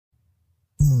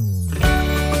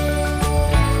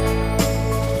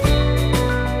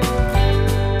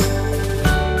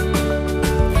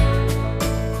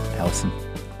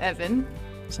Evan.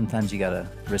 Sometimes you gotta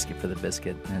risk it for the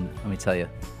biscuit. And let me tell you,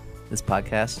 this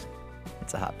podcast,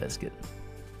 it's a hot biscuit.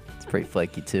 It's pretty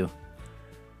flaky, too.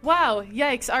 Wow,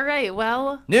 yikes. All right,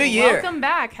 well, New year. Welcome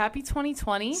back. Happy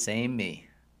 2020. Same me.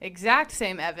 Exact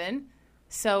same, Evan.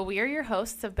 So we are your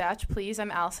hosts of Batch Please.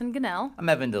 I'm Allison Gannell. I'm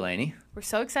Evan Delaney. We're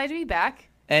so excited to be back.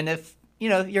 And if,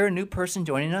 you're a new person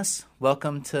joining us,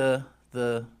 welcome to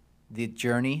the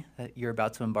journey that you're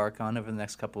about to embark on over the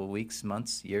next couple of weeks,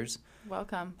 months, years.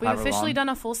 Welcome. We've However officially long. done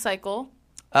a full cycle.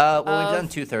 We've done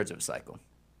 2/3 of a cycle.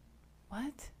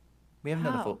 What? We haven't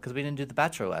done a How? full, because we didn't do The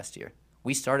Bachelor last year.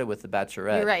 We started with The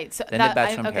Bachelorette. You're right. So then did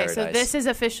Bachelor in okay, so Paradise. this is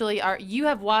officially you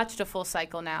have watched a full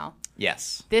cycle now.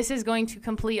 Yes. This is going to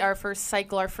complete our first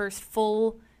cycle, our first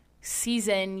full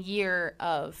season year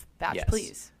of Batch Yes.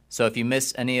 Please. So if you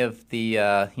miss any of the,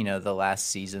 the last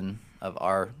season of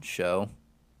our show,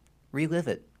 relive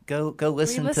it. Go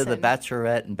listen to The Re-listen.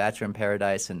 Bachelorette and Bachelor in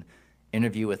Paradise and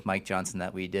interview with Mike Johnson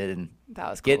that we did, and That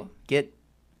was cool. get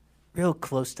real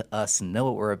close to us and know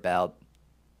what we're about.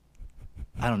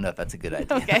 I don't know if that's a good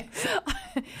idea. Okay.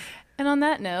 And on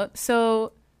that note,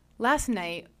 so last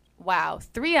night, wow,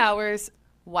 3 hours,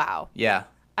 wow. Yeah.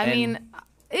 I And- mean,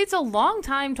 it's a long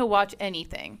time to watch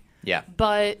anything. Yeah.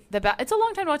 But it's a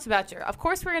long time to watch The Bachelor. Of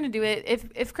course, we're going to do it.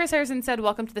 If Chris Harrison said,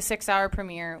 "Welcome to the 6-hour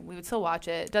premiere," we would still watch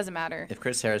it. It doesn't matter. If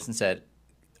Chris Harrison said,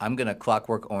 "I'm gonna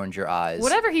Clockwork Orange your eyes,"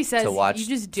 Whatever he says, to watch you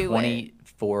just do it.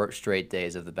 24 straight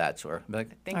days of The Bachelor, I'd be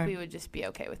like, I think "All right, we would just be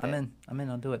okay with I'm it. in.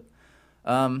 I'll do it.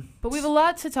 But we have a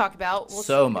lot to talk about.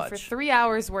 So For much. 3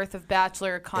 hours worth of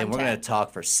Bachelor content. And we're going to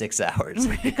talk for 6 hours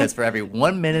because for every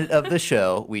 1 minute of the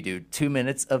show, we do 2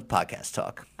 minutes of podcast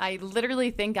talk. I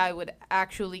literally think I would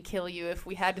actually kill you if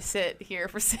we had to sit here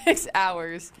for 6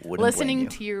 hours Wouldn't blame listening you.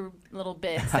 to your little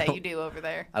bits that you do over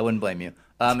there. I wouldn't blame you.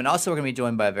 And also, we're going to be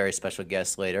joined by a very special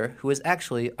guest later, who is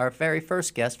actually our very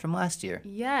first guest from last year.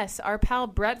 Yes, our pal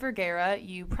Brett Vergara.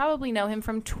 You probably know him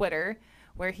from Twitter,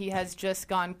 where he has just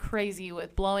gone crazy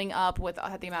with blowing up with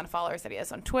the amount of followers that he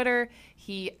has on Twitter.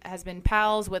 He has been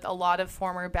pals with a lot of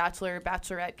former Bachelor,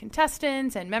 Bachelorette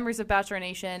contestants and members of Bachelor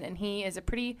Nation, and he is a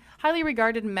pretty highly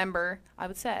regarded member, I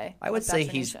would say. I would of say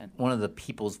Bachelor he's Nation. one of the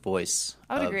people's voice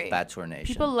I would of agree. Bachelor Nation.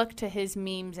 People look to his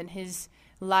memes and his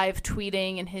live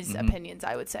tweeting and his opinions,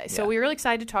 I would say. So Yeah. we're really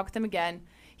excited to talk with him again.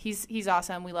 He's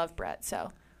awesome. We love Brett.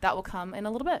 So that will come in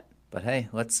a little bit. But hey,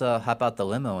 let's hop out the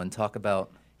limo and talk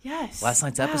about... Yes. Last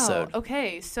night's Wow. episode.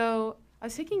 Okay, so I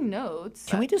was taking notes.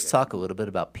 Can we just talk a little bit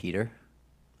about Peter?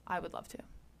 I would love to.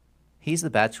 He's the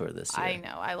Bachelor this year. I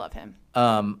know. I love him.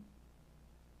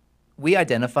 We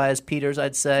identify as Peters,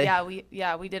 I'd say.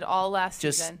 Yeah, we did all last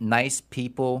Just season. nice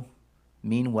people,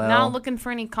 mean well. Not looking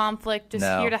for any conflict, just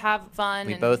No. here to have fun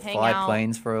We and both hang fly out.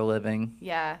 planes for a living.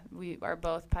 Yeah, we are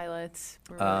both pilots.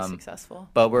 We're really successful.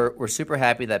 But we're super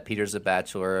happy that Peter's a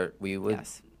Bachelor.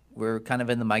 Yes. We're kind of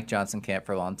in the Mike Johnson camp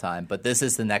for a long time, but this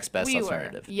is the next best We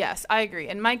alternative. were. Yes, I agree.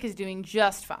 And Mike is doing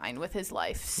just fine with his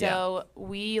life. So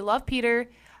we love Peter.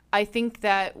 I think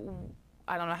that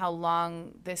I don't know how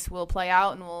long this will play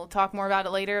out, and we'll talk more about it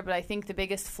later, but I think the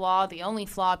biggest flaw, the only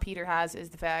flaw Peter has, is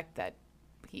the fact that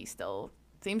he still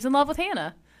seems in love with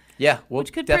Hannah. Yeah, we'll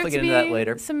Which could definitely prove get to into be that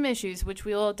later. some issues, which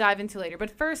we'll dive into later.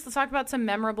 But first, let's talk about some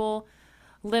memorable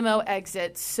limo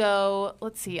exits. So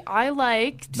let's see. I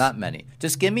liked. Not many.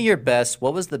 Just give me your best.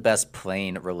 What was the best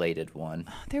plane-related one?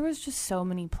 There was just so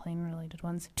many plane-related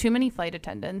ones. Too many flight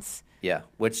attendants. Yeah,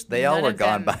 which they all None were of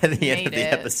gone them by the end of made the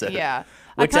it. episode. Yeah.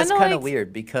 Which that's kind of liked-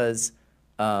 weird because,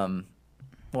 well,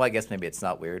 I guess maybe it's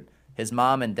not weird. His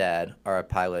mom and dad are a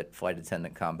pilot-flight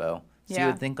attendant combo. So you Yeah.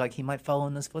 would think like he might follow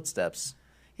in his footsteps.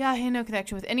 Yeah, I had no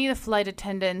connection with any of the flight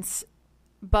attendants,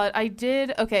 but I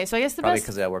did. Okay, so I guess the Probably best.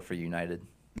 because I work for United.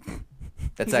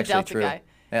 That's He's a actually Delta true. guy.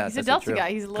 Yeah, He's a that's Delta true.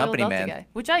 guy. He's a little Company Delta man. guy,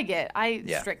 which I get. I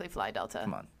Yeah. strictly fly Delta.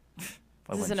 Come on. Why This is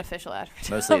wouldn't an you? official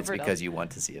advertisement. Mostly it's for because Delta. you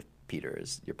want to see if Peter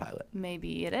is your pilot.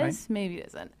 Maybe it Right? is. Maybe it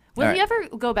isn't. Will All he right.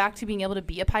 ever go back to being able to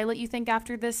be a pilot, you think,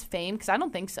 after this fame? Because I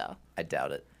don't think so. I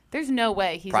doubt it. There's no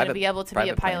way he's going to Private- be able to be a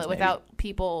private planes, pilot maybe. without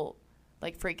people,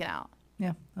 like, freaking out.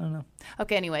 Yeah, I don't know.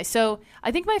 Okay, anyway, so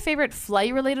I think my favorite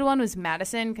flight-related one was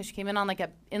Madison because she came in on like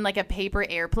a paper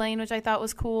airplane, which I thought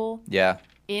was cool. Yeah,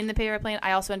 In the paper airplane,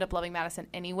 I also ended up loving Madison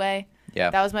anyway.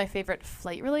 yeah. That was my favorite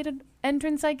flight-related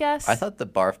entrance, I guess. I thought the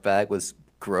barf bag was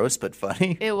gross but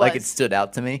funny. It Like it was. stood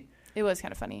out to me. It was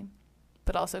kind of funny,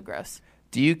 but also gross.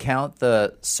 Do you count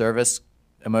the service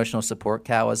emotional support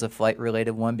cow as a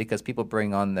flight-related one? Because people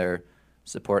bring on their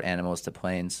support animals to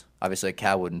planes. Obviously, a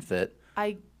cow wouldn't fit.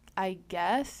 I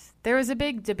guess there was a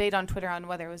big debate on Twitter on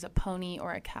whether it was a pony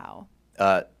or a cow.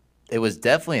 It was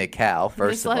definitely a cow.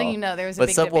 First Just of letting all, you know there was a but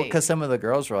big well, debate. because some of the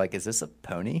girls were like, "Is this a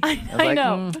pony?" I was I like,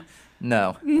 know.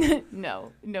 No.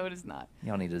 No, it is not.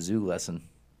 Y'all need a zoo lesson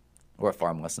or a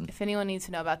farm lesson. If anyone needs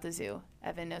to know about the zoo,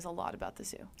 Evan knows a lot about the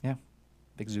zoo. Yeah.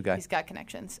 Big zoo guy. He's got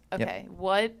connections. Yep. Okay.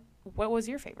 What was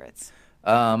your favorites?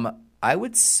 I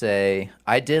would say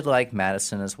I did like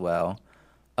Madison as well.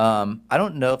 I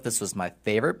don't know if this was my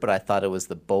favorite, but I thought it was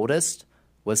the boldest.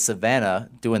 Was Savannah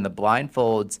doing the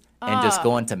blindfolds and just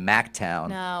going to MacTown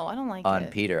No, I don't like on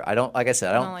it. Peter? I don't. Like I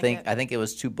said, I don't like think. it. I think it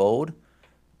was too bold.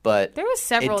 But There was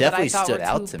several it that definitely I thought stood were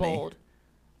out too to bold.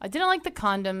 I didn't like the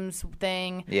condoms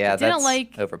thing. Yeah, I didn't that's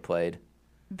like overplayed.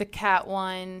 the cat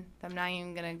one. I'm not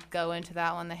even gonna go into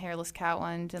that one. The hairless cat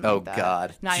one. Didn't Oh, like that.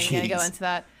 God. Not even gonna go Jeez. into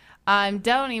that.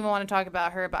 Don't even want to talk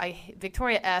about her. But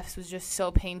Victoria F's was just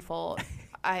so painful.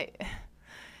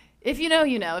 If you know,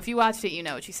 you know. If you watched it, you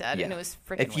know what she said, Yeah. and it was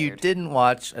freaking If you weird. didn't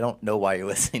watch, I don't know why you're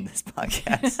listening to this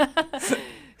podcast.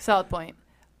 Solid point.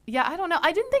 Yeah, I don't know.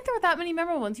 I didn't think there were that many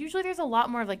memorable ones. Usually, there's a lot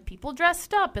more of like people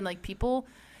dressed up and like people.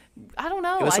 I don't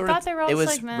know. It was I sort thought of- they were all It just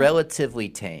was like, meh. relatively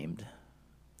tamed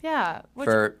Yeah, which,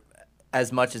 for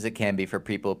as much as it can be for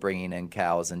people bringing in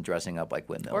cows and dressing up like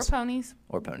or windmills ponies.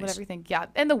 or ponies. Whatever you think. Yeah,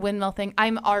 and the windmill thing.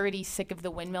 I'm already sick of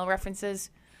the windmill references.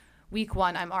 Week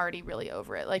 1, I'm already really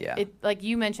over it. Like Yeah. like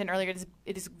you mentioned earlier,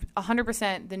 it is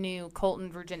 100% the new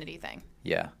Colton virginity thing.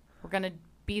 Yeah, We're gonna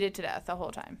beat it to death the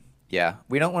whole time. yeah.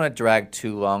 We don't want to drag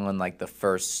too long on like the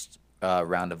first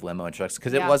round of limo introductions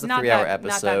because Yeah, it was a not 3-hour that- not that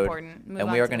episode, important. Move and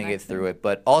on we are to the going to get next through thing. it.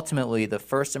 But ultimately, the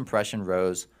first impression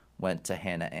rose went to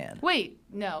Hannah Ann. Wait,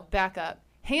 no, back up.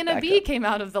 Hannah Back B up. came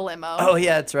out of the limo. Oh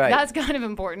yeah, that's right. That's kind of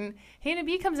important. Hannah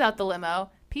B comes out the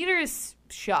limo. Peter is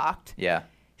shocked. Yeah,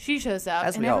 She shows up,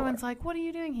 As and we all everyone's are. like, "What are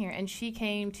you doing here?" And she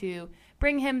came to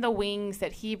bring him the wings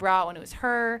that he brought when it was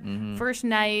her first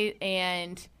night,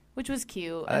 and which was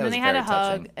cute. Mm-hmm. That And then was they had a very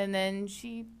hug, touching. and then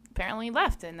she apparently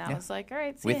left, and that Yeah. was like, "All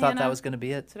right, see we ya, thought Hannah." that was going to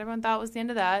be it. That's what everyone thought was the end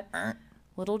of that.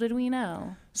 Little did we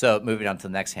know. So moving on to the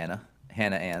next Hannah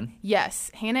Ann. Yes,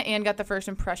 Hannah Ann got the first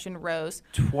impression rose.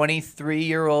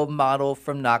 23-year-old model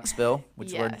from Knoxville, which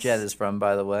is where Yes. Jed is from,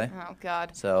 by the way. Oh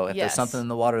God. So if Yes. there's something in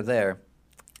the water there,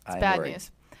 I am Bad worried.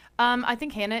 news. I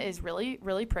think Hannah is really,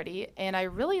 really pretty, and I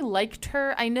really liked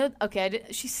her. I know, okay,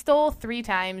 she stole 3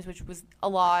 times, which was a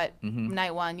lot. Mm-hmm.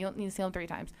 Night 1, you don't need to steal them 3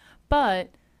 times,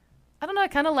 but I don't know. I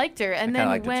kind of liked her. And I kinda then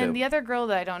liked her, when too. the other girl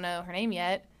that I don't know her name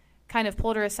yet kind of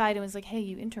pulled her aside and was like, "Hey,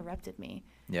 you interrupted me,"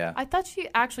 Yeah. I thought she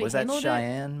actually Was that handled it.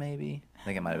 Cheyenne, maybe? I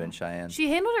think it might have been Cheyenne. She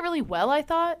handled it really well. I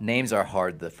thought Names are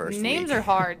hard the first names week. are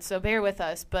hard, so bear with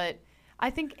us. But I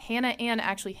think Hannah Ann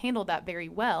actually handled that very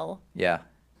well. Yeah.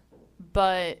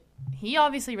 But he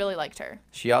obviously really liked her.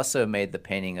 She also made the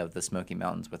painting of the Smoky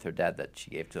Mountains with her dad that she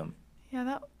gave to him. Yeah,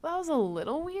 that was a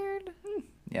little weird,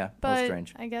 Yeah, a but little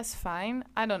strange. I guess fine.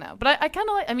 I don't know, but I kind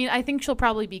of like. I mean, I think she'll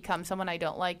probably become someone I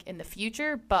don't like in the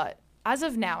future, but as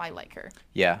of now, I like her.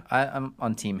 Yeah, I'm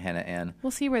on Team Hannah Ann.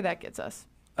 We'll see where that gets us.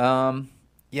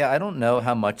 Yeah, I don't know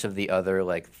how much of the other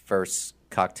like first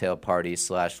cocktail party /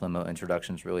 limo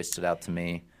introductions really stood out to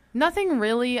me. Nothing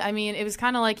really. I mean, it was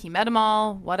kind of like he met them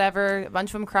all, whatever. A bunch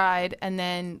of them cried, and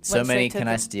then So went many straight to Can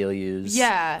the, I Steal Yous?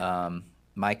 Yeah.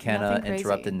 My Kenna Nothing crazy.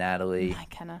 interrupted Natalie. My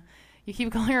Kenna. You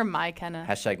keep calling her my Kenna.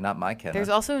 Hashtag not my Kenna. There's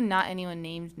also not anyone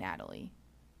named Natalie.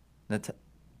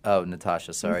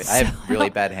 Natasha, sorry. I have really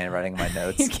bad handwriting in my You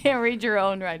notes. can't read your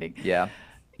own writing. Yeah.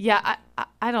 Yeah,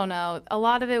 I don't know. A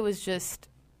lot of it was just,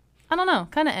 I don't know,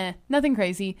 kind of nothing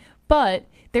crazy. But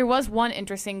there was one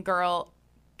interesting girl,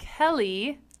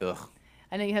 Kelly. Ugh.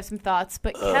 I know you have some thoughts,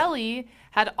 but Kelly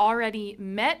had already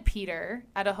met Peter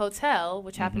at a hotel,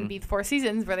 which happened to be the Four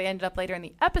Seasons, where they ended up later in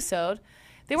the episode.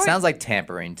 They weren't. Sounds like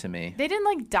tampering to me. They didn't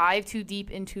like dive too deep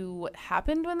into what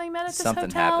happened when they met at this Something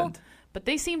hotel. happened. But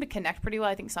they seemed to connect pretty well.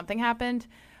 I think something happened.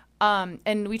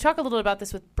 And we talk a little about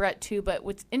this with Brett too, but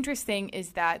what's interesting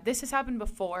is that this has happened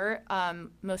before,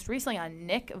 most recently on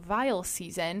Nick Vile's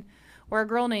season, where a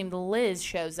girl named Liz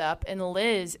shows up, and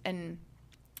Liz and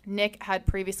Nick had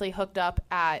previously hooked up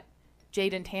at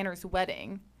Jade and Tanner's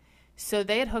wedding. So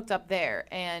they had hooked up there,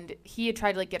 and he had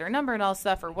tried to like get her number and all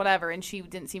stuff or whatever, and she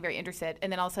didn't seem very interested,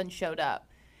 and then all of a sudden showed up.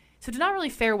 So it did not really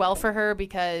fare well for her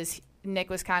because Nick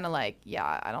was kind of like,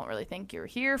 yeah, I don't really think you're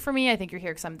here for me. I think you're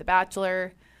here because I'm the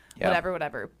bachelor, Yeah.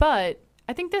 whatever. But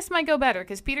I think this might go better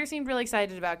because Peter seemed really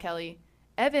excited about Kelly.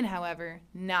 Evan, however,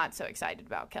 not so excited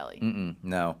about Kelly.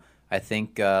 No. I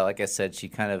think, like I said,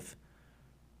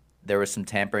 there was some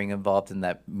tampering involved in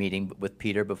that meeting with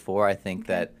Peter before. I think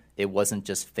that it wasn't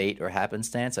just fate or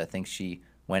happenstance. I think she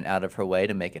went out of her way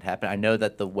to make it happen. I know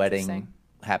that the wedding Interesting.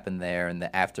 happened there and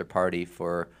the after party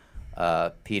for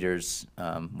Peter's,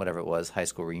 whatever it was, high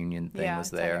school reunion thing was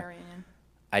it's like a there. reunion.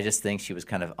 I just think she was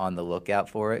kind of on the lookout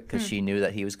for it because she knew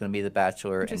that he was going to be the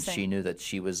bachelor and Interesting. she knew that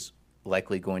she was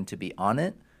likely going to be on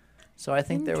it. So I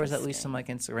think there was at least some like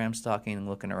Instagram stalking and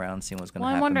looking around, seeing what's going to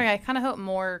happen. I'm wondering. I kind of hope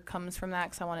more comes from that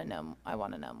because I want to know. I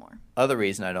want to know more. Other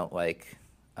reason I don't like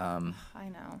I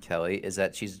know Kelly is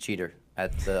that she's a cheater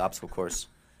at the obstacle course.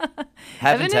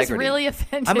 Evan is really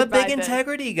offended. I'm a big by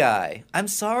integrity guy. I'm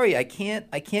sorry. I can't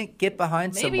get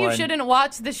behind someone. Maybe you shouldn't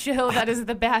watch the show that is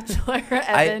The Bachelor,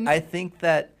 Evan. I think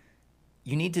that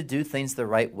you need to do things the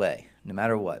right way, no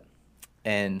matter what.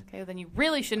 And okay, well, then you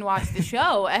really shouldn't watch the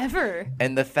show ever.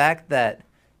 And the fact that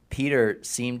Peter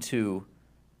seemed to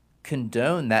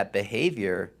condone that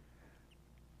behavior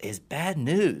is bad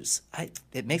news.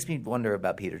 It makes me wonder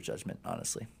about Peter's judgment,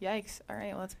 honestly. Yikes. All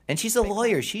right, well, and she's a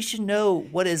lawyer. She should know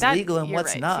what is legal and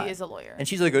what's right. not. She is a lawyer. And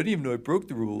she's like, I didn't even know I broke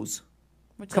the rules.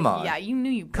 Come on. Yeah, you knew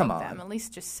you broke them. At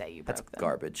least just say you broke them. That's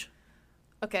garbage.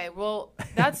 Okay, well,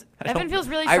 that's Evan feels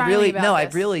really strongly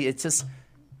about this.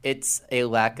 It's a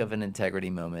lack of an integrity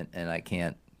moment, and I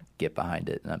can't get behind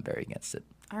it, and I'm very against it.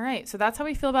 All right, so that's how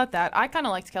we feel about that. I kind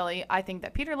of liked Kelly. I think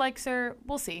that Peter likes her.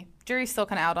 We'll see. Jury's still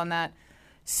kind of out on that.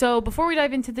 So before we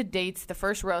dive into the dates, the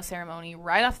first rose ceremony,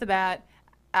 right off the bat,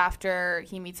 after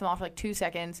he meets them all for like 2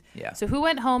 seconds. Yeah. So who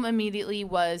went home immediately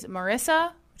was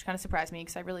Marissa, which kind of surprised me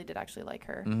because I really did actually like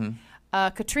her.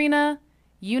 Mm-hmm. Katrina,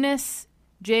 Eunice,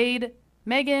 Jade,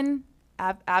 Megan,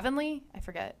 Avonlea, I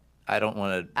forget. I don't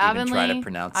want to even try to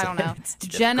pronounce it. I don't know.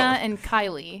 Jenna and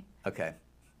Kylie. Okay.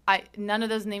 None of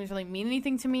those names really mean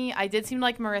anything to me. I did seem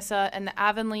like Marissa and the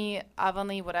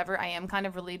Avonlea, whatever. I am kind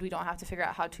of relieved we don't have to figure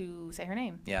out how to say her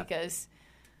name. Yeah. Because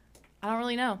I don't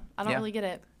really know. I don't really get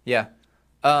it. Yeah.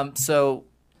 So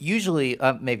usually,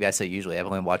 maybe I say usually, I've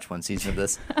only watched one season of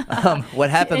this.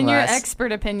 What happened in your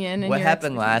expert opinion. What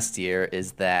happened last year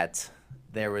is that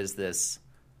there was this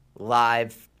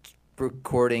live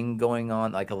recording going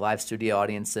on, like a live studio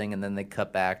audience thing, and then they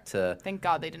cut back to thank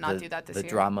God they did not do that this year. The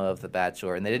drama of The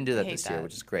Bachelor, and they didn't do that this year,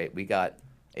 which is great. We got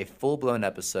a full-blown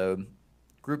episode,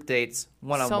 group dates,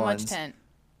 one-on-ones.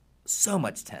 So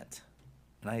much tent.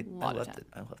 And I loved it.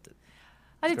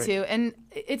 I did too, and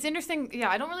it's interesting.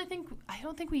 Yeah, I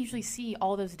don't think we usually see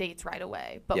all those dates right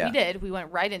away, but we did. We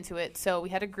went right into it. So we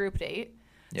had a group date.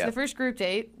 So the first group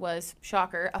date was,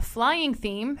 shocker, a flying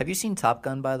theme. Have you seen Top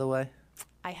Gun, by the way?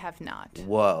 I have not.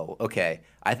 Whoa. Okay.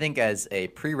 I think as a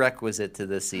prerequisite to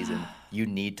this season, you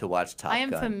need to watch Top Gun. I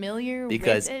am familiar with it.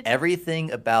 Because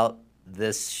everything about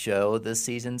this show this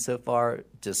season so far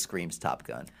just screams Top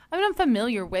Gun. I mean, I'm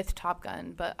familiar with Top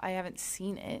Gun, but I haven't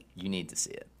seen it. You need to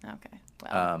see it. Okay.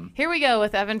 Well, here we go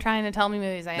with Evan trying to tell me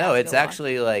movies I have to go it's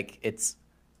actually watch. Like it's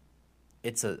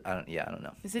I don't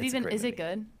know. Is it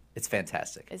good? It's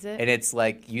fantastic. Is it? And it's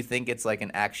like, you think it's like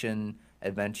an action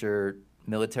adventure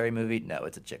military movie? No,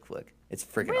 it's a chick flick. It's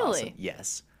freaking awesome.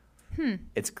 Yes.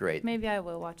 It's great. Maybe I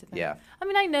will watch it then. Yeah. I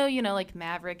mean, I know, like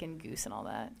Maverick and Goose and all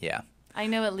that. Yeah. I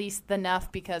know at least enough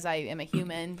because I am a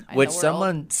human. Which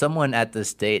someone at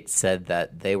this date said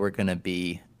that they were going to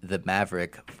be the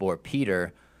Maverick for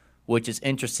Peter, which is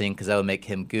interesting because that would make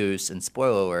him Goose. And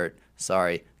spoiler alert,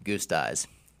 sorry, Goose dies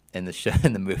in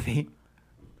the movie.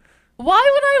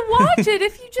 Why would I watch it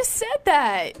if you just said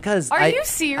that? Because you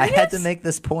serious? I had to make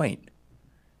this point.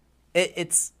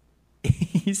 It's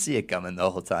you see it coming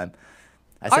the whole time.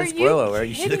 I said spoiler alert.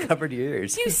 You should have covered your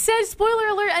ears. You said spoiler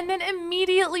alert and then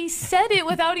immediately said it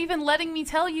without even letting me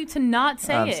tell you to not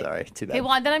say it. I'm sorry. Too bad. Okay,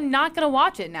 well, then I'm not going to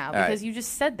watch it now because right. you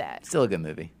just said that. Still a good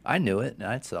movie. I knew it and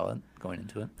I saw it going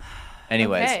into it.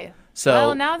 Anyways. Okay. So,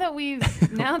 well, now that me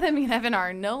and Evan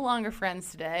are no longer friends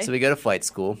today. So we go to flight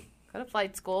school.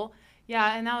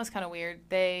 Yeah, and that was kind of weird.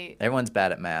 Everyone's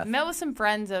bad at math. Met with some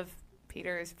friends of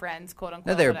Peter's friends, quote unquote.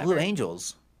 No, they're Blue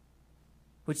Angels,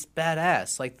 which is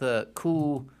badass. Like the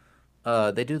cool,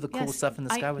 they do the cool stuff in the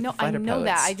sky with the fighter pilots. I know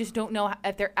that. I just don't know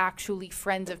if they're actually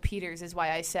friends of Peter's. Is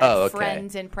why I said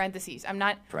friends in parentheses. I'm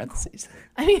not parentheses.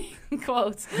 I mean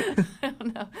quotes. I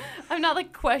don't know. I'm not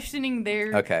like questioning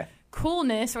their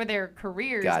coolness or their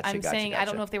careers. I'm saying I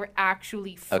don't know if they were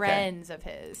actually friends of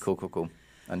his. Cool.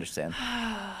 Understand.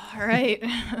 All right.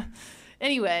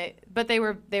 Anyway, but they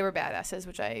were badasses,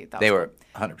 which I thought they were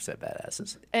 100%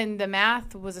 badasses. And the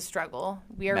math was a struggle.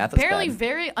 We are math apparently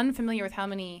very unfamiliar with how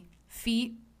many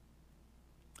feet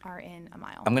are in a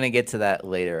mile. I'm gonna get to that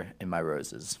later in my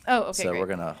roses. Oh, okay. So we're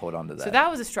gonna hold on to that. So that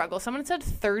was a struggle. Someone said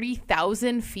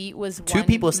 30,000 feet was 1 Two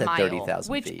people said mile,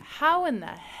 30,000 feet. Which, how in the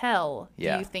hell do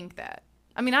you think that?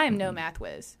 I mean, I am no math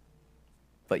whiz.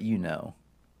 But you know.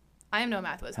 I am no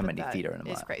math whiz. How many feet are in a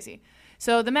mile? It's crazy.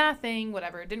 So the math thing,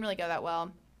 whatever, didn't really go that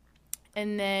well.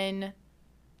 And then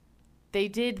they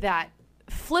did that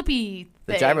flippy thing.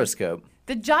 The gyroscope.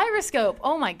 The gyroscope.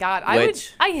 Oh my God.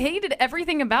 I hated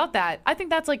everything about that. I think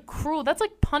that's like cruel. That's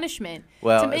like punishment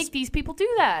to make these people do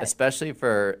that. Especially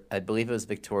for, I believe it was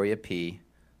Victoria P.,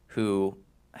 who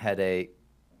had a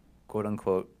quote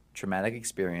unquote traumatic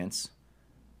experience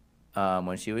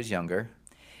when she was younger.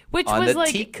 Which was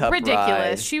like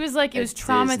ridiculous. She was like, it was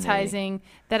traumatizing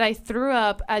that I threw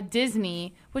up at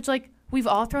Disney, which like, we've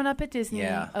all thrown up at Disney.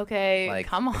 Yeah. Okay, like,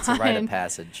 come on. It's a rite of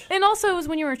passage. And also, it was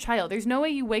when you were a child. There's no way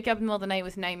you wake up in the middle of the night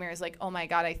with nightmares like, oh my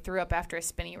God, I threw up after a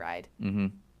spinny ride. Mm-hmm.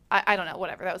 I don't know,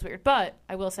 whatever. That was weird. But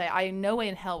I will say, no way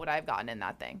in hell would I have gotten in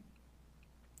that thing.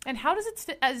 And how does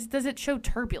it show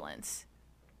turbulence?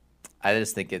 I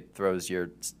just think it throws your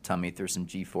tummy through some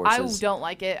G-forces. I don't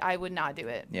like it. I would not do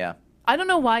it. Yeah. I don't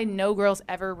know why no girls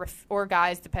ever, or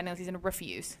guys, depending on the season,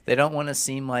 refuse. They don't want to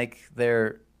seem like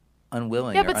they're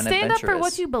unwilling or unadventurous. Stand up for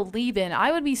what you believe in.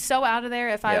 I would be so out of there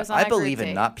if I was on that group believe in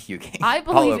date. Not puking. I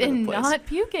believe in not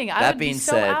puking. I would be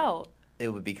so out. It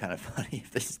would be kind of funny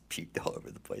if they just puked all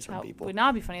over the place from people. It would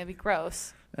not be funny. It would be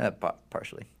gross.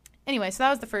 Partially. Anyway, so that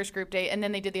was the first group date, and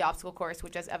then they did the obstacle course,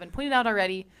 which, as Evan pointed out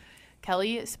already,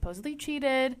 Kelly supposedly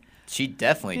cheated. She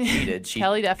definitely cheated.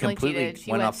 Kelly definitely cheated.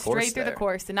 She went off course straight through the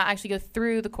course, did not actually go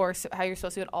through the course how you're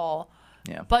supposed to at all.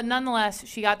 Yeah. But nonetheless,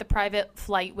 she got the private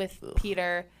flight with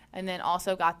Peter, and then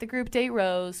also got the group date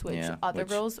rose, which other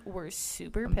girls were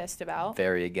super pissed about.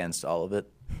 Very against all of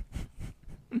it.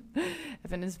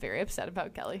 Evan is very upset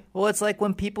about Kelly. Well, it's like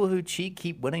when people who cheat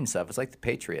keep winning stuff. It's like the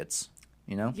Patriots,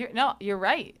 you know? You're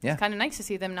right. Yeah. It's kind of nice to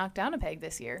see them knock down a peg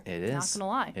this year. It is. Not going to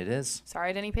lie. It is.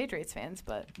 Sorry to any Patriots fans,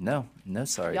 but... No,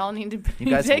 sorry. Y'all need to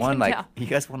You guys won down. You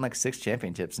guys won like 6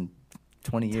 championships in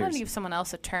 20 years. Time to give someone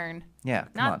else a turn. Yeah,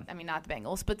 come on. I mean, not the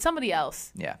Bengals, but somebody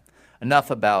else. Yeah. Enough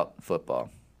about football.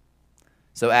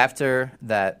 So after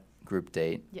that group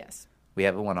date, yes, we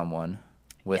have a one-on-one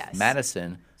with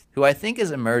Madison, who I think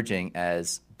is emerging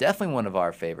as definitely one of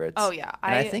our favorites. Oh, yeah.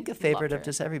 And I think a favorite of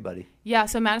just everybody. Yeah,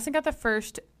 so Madison got the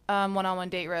first one-on-one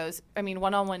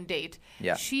date.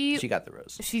 Yeah, she got the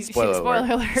rose. Spoiler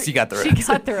alert. She got the rose. She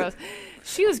got the rose.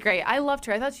 She was great. I loved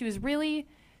her. I thought she was really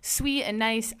sweet and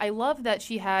nice. I love that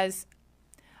she has...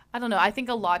 I don't know. I think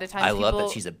a lot of times I love that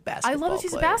she's a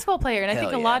basketball player. And I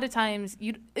think a lot of times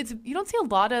you don't see a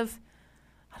lot of,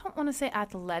 I don't want to say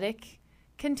athletic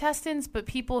contestants, but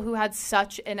people who had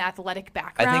such an athletic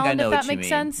background. I think I know if that what you makes mean.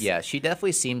 Sense. Yeah, she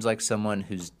definitely seems like someone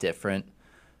who's different.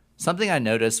 Something I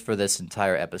noticed for this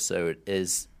entire episode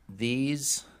is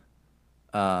this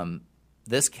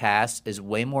cast is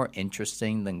way more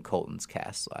interesting than Colton's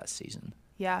cast last season.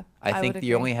 Yeah, I think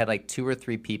you only had like 2 or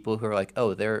 3 people who are like,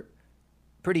 oh, they're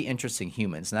pretty interesting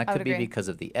humans, and that could be because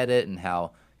of the edit and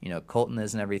how Colton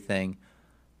is and everything.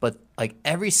 But like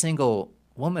every single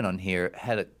woman on here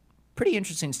had a pretty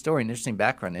interesting story, an interesting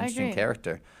background, an interesting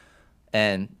character,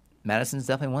 and Madison's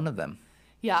definitely one of them.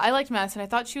 Yeah, I liked Madison. I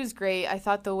thought she was great. I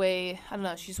thought the way, I don't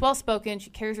know, she's well spoken.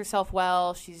 She carries herself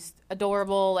well. She's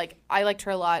adorable. Like I liked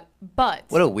her a lot. But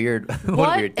what a weird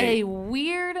date. A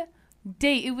weird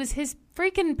date. It was his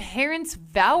freaking parents'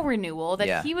 vow renewal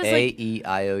that he was like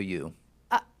AEIOU.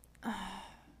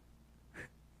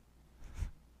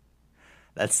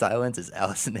 That silence is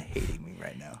Allison hating me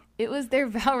right now. It was their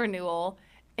vow renewal,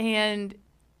 and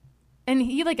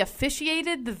he like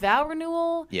officiated the vow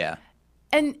renewal. Yeah.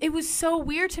 And it was so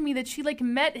weird to me that she like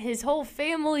met his whole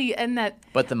family and that.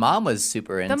 But the mom was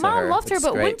super into her. The mom loved her,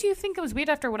 but wouldn't you think it was weird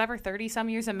after whatever 30-some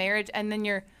years of marriage, and then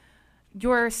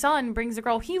your son brings a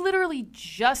girl he literally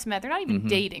just met. They're not even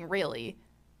dating really.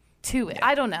 To it.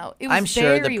 I don't know. It was I'm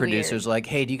sure the very producers weird. Were like,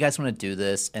 hey, do you guys want to do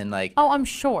this? And like, oh, I'm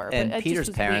sure. And but Peter's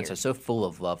parents weird. are so full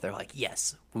of love. They're like,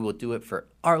 yes, we will do it for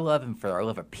our love and for our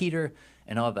love of Peter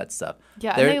and all of that stuff.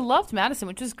 Yeah, and they loved Madison,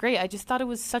 which was great. I just thought it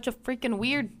was such a freaking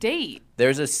weird date.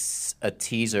 There's a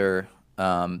teaser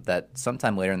that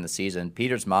sometime later in the season,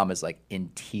 Peter's mom is like in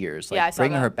tears, like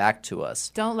bringing her back to us.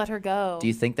 Don't let her go. Do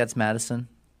you think that's Madison?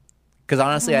 Because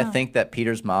honestly, I think that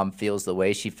Peter's mom feels the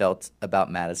way she felt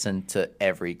about Madison to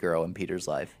every girl in Peter's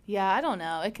life. Yeah, I don't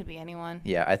know. It could be anyone.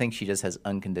 Yeah, I think she just has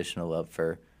unconditional love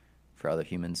for other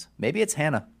humans. Maybe it's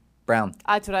Hannah Brown.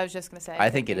 That's what I was just going to say. I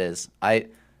think it is.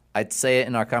 I'd say it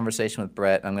in our conversation with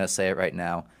Brett. I'm going to say it right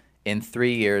now. In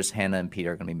 3 years, Hannah and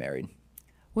Peter are going to be married.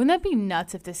 Wouldn't that be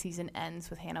nuts if this season ends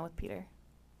with Hannah with Peter?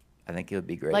 I think it would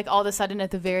be great. Like all of a sudden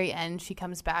at the very end, she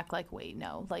comes back like, wait,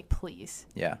 no, like please.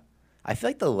 Yeah. I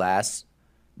feel like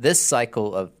this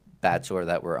cycle of Bachelor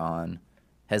that we're on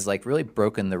has like really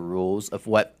broken the rules of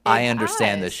what I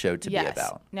understand this show to be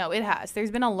about. No, it has. There's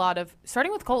been a lot of,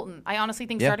 starting with Colton. I honestly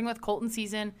think starting with Colton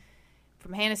season,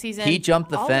 from Hannah season. He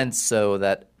jumped the fence so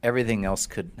that everything else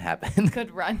could happen.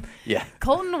 Could run. Yeah.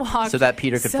 Colton walked. So that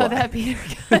Peter could fly. So that Peter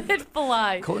could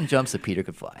fly. Colton jumps so Peter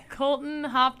could fly. Colton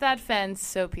hopped that fence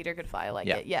so Peter could fly. I like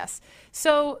Yeah. it. Yes.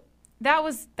 So that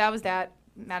was that.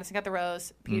 Madison got the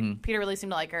rose. Peter really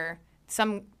seemed to like her.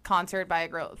 Some concert by a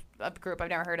group I've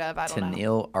never heard of. I don't know.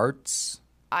 Tennille Arts.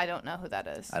 I don't know who that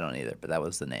is. I don't either, but that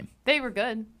was the name. They were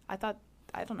good. I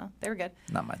don't know. They were good.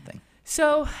 Not my thing.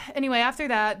 So anyway, after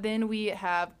that, then we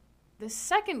have the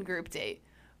second group date,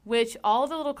 which all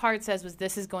the little card says was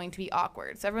this is going to be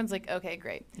awkward. So everyone's like, okay,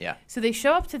 great. Yeah. So they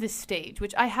show up to this stage,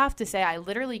 which I have to say I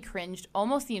literally cringed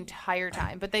almost the entire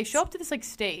time. But they show up to this like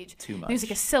stage. Too much. There's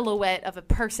like a silhouette of a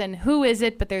person. Who is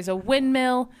it? But there's a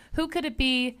windmill. Who could it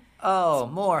be? Oh,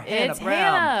 more Hannah It's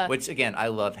Brown. Hannah. Which, again, I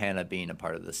love Hannah being a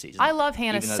part of this season. I love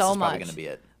Hannah even though so this is much. probably going to be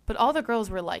it. But all the girls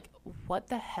were like, what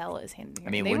the hell is Hannah doing?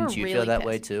 I mean, They wouldn't were you really feel that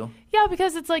way pissed. too? Yeah,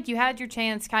 because it's like you had your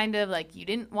chance, kind of like you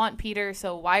didn't want Peter,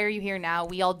 so why are you here now?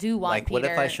 We all do want Like, Peter. what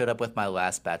if I showed up with my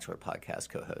last Bachelor podcast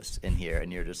co-host in here,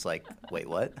 and you're just like, wait,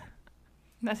 what?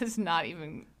 That is not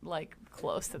even like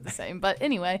close to the same. But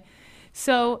anyway,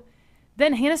 so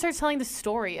then Hannah starts telling the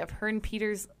story of her and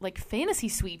Peter's like fantasy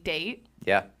suite date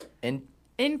Yeah, and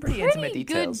in Pretty pretty intimate good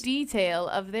details. detail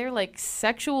of their like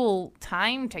sexual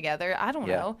time together. I don't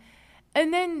Yeah. know.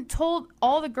 And then told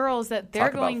all the girls that they're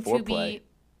Talk about going to foreplay.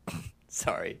 be.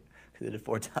 sorry, I did it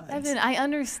 4 times. Evan, I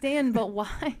understand, but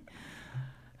why?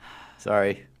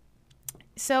 Sorry.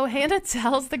 So Hannah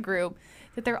tells the group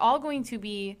that they're all going to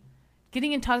be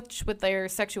getting in touch with their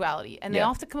sexuality, and they Yeah.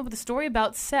 all have to come up with a story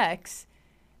about sex,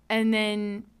 and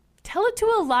then tell it to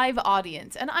a live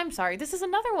audience. And I'm sorry, this is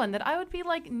another one that I would be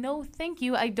like, no, thank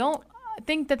you. I don't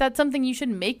think that that's something you should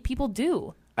make people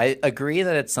do. I agree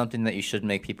that it's something that you should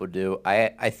make people do.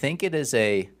 I think it is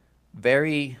a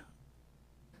very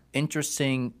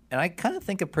interesting, and I kind of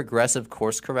think a progressive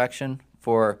course correction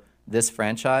for this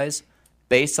franchise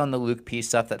based on the Luke P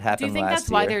stuff that happened Do you think last that's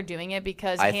year. why they're doing it?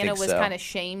 Because I Hannah think was so. kind of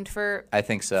shamed for I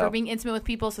think so. for being intimate with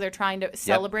people, so they're trying to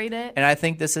celebrate it. And I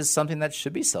think this is something that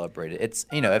should be celebrated. It's,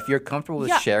 if you're comfortable with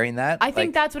Yeah, sharing that. I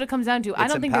think that's what it comes down to. I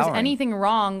it's don't think there's empowering. anything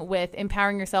wrong with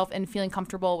empowering yourself and feeling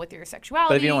comfortable with your sexuality.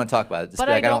 But if you don't want to talk about it, just But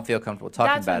be like, I don't- don't feel comfortable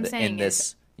talking That's what about I'm it saying in this.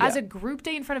 is, Yeah. as a group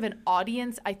date in front of an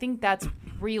audience, I think that's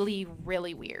really,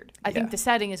 really weird. I think Yeah. the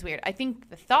setting is weird. I think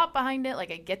the thought behind it,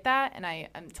 like I get that, and I'm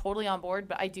totally on board,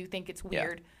 but I do think it's Yeah.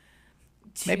 weird.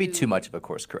 Maybe too much of a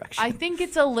course correction. I think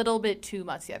it's a little bit too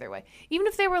much the other way. Even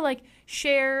if they were like,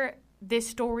 share this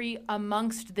story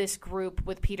amongst this group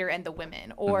with Peter and the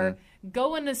women, or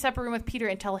go in a separate room with Peter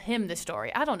and tell him the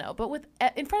story. I don't know. But with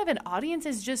in front of an audience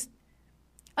is just,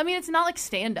 I mean, it's not like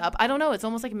stand up. I don't know. It's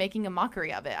almost like making a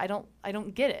mockery of it. I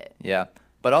don't get it. Yeah.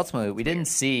 But ultimately, we didn't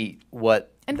see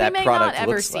what And that we may product not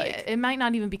ever looks see like. it. It might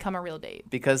not even become a real date.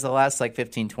 Because the last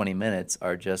 15, 20 minutes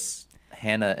are just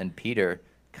Hannah and Peter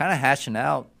kind of hashing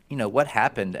out, what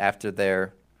happened after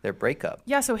their breakup.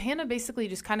 Yeah, so Hannah basically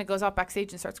just kind of goes out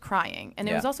backstage and starts crying. And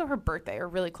it Yeah. was also her birthday, or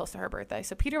really close to her birthday.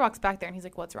 So Peter walks back there and he's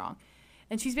like, what's wrong?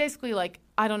 And she's basically like,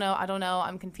 I don't know,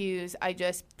 I'm confused. She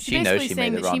knows basically she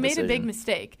saying made the that she wrong made a big decision.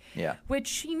 mistake. Yeah. Which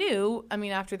she knew,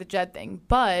 after the Jed thing.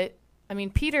 But,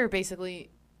 Peter basically,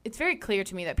 it's very clear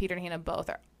to me that Peter and Hannah both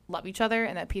love each other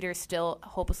and that Peter is still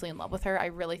hopelessly in love with her. I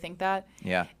really think that.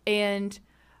 Yeah. And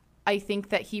I think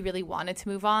that he really wanted to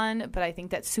move on, but I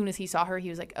think that as soon as he saw her, he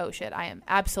was like, oh shit, I am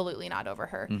absolutely not over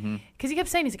her. Because he kept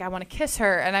saying, he's like, I want to kiss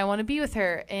her and I want to be with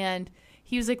her. And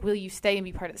he was like, will you stay and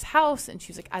be part of this house? And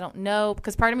she was like, I don't know.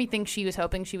 Because part of me thinks she was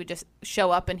hoping she would just show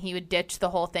up and he would ditch the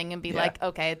whole thing and be like,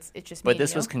 okay, it's just me. But and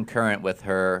this you. was concurrent with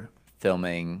her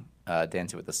filming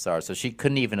Dancing with the Stars, so she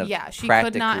couldn't even have she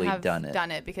practically could not have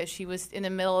done it. because she was in the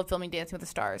middle of filming Dancing with the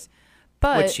Stars.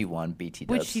 But Which she won, BT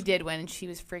dubs. which she did win, and she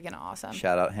was freaking awesome.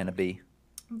 Shout out Hannah B.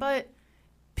 But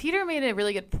Peter made a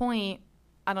really good point.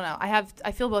 I don't know.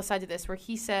 I feel both sides of this, where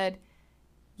he said,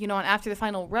 and after the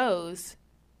final rose,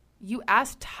 you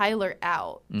asked Tyler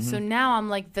out. So now I'm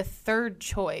like the third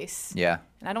choice. Yeah.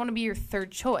 And I don't want to be your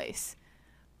third choice.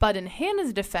 But in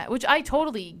Hannah's defense, which I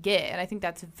totally get, and I think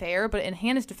that's fair, but in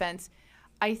Hannah's defense,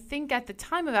 I think at the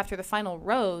time of after the final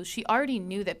rose, she already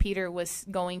knew that Peter was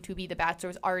going to be the bachelor,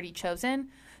 was already chosen.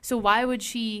 So why would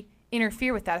she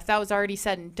interfere with that? If that was already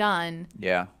said and done,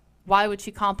 Yeah. why would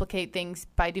she complicate things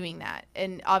by doing that?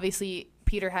 And obviously,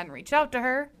 Peter hadn't reached out to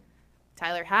her.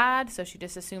 Tyler had, so she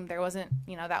just assumed there wasn't,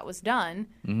 that was done.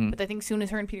 But I think as soon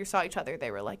as her and Peter saw each other, they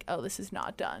were like, oh, this is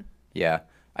not done. Yeah.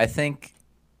 I think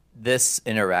this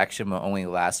interaction will only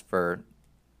last for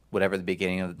whatever the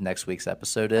beginning of next week's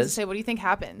episode is. Say, what do you think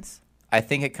happens? I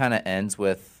think it kind of ends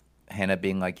with Hannah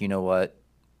being like, you know what?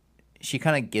 She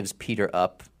kind of gives Peter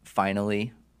up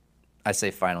finally. I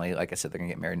say finally. Like I said, they're going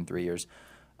to get married in 3 years.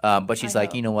 But she's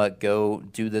like, you know what? Go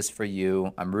do this for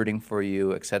you. I'm rooting for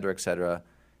you, et cetera, et cetera.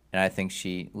 and I think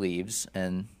she leaves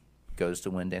and goes to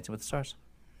win Dancing with the Stars.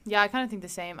 Yeah, I kind of think the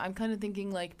same. I'm kind of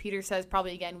thinking like Peter says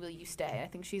probably again, will you stay? I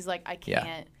think she's like, I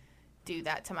can't do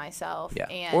that to myself. Yeah.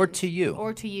 And, or to you.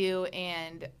 Or to you,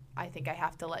 and I think I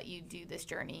have to let you do this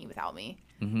journey without me.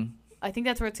 Mm-hmm. I think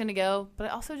that's where it's going to go. But I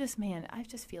also just, man, I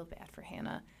just feel bad for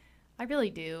Hannah. I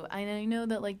really do. I know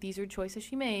that like these are choices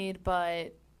she made, but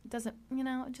it doesn't,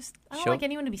 just I don't like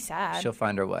anyone to be sad. She'll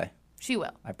find her way. She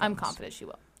will. I'm confident she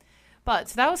will. But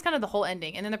so that was kind of the whole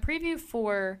ending. And then the preview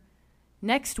for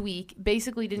next week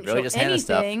basically didn't really show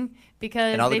anything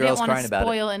because they didn't want to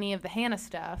spoil any of the Hannah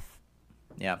stuff.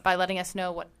 Yeah. By letting us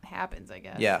know what happens, I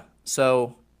guess. Yeah.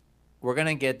 So we're going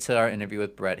to get to our interview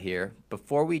with Brett here.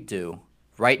 Before we do,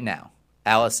 right now,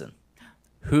 Allison,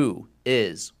 who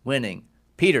is winning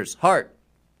Peter's heart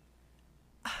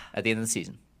at the end of the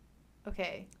season?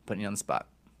 Okay. Putting you on the spot.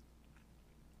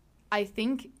 I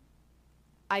think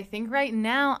right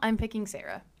now I'm picking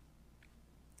Sarah.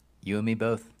 You and me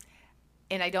both.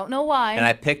 And I don't know why. And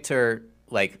I picked her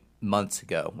like months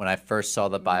ago when I first saw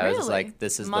the bio. Really? I was like,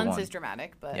 this is months the one. is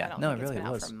dramatic, but yeah. I don't no, think it really it's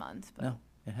been was. out for months. But no,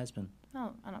 it has been.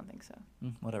 No, I don't think so.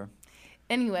 Whatever.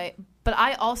 Anyway, but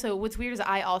what's weird is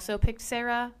I also picked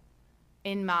Sarah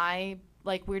in my,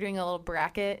 like, we're doing a little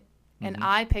bracket, and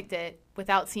I picked it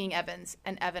without seeing Evan's,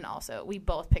 and Evan also. We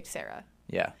both picked Sarah.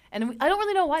 Yeah. And I don't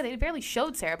really know why. They barely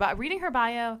showed Sarah, but reading her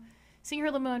bio, seeing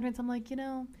her limo entrance, I'm like,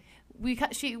 we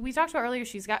talked about earlier,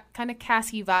 she's got kind of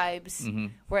Cassie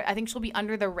vibes, where I think she'll be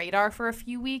under the radar for a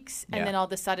few weeks, and then all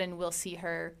of a sudden we'll see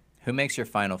her. Who makes your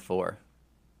final four?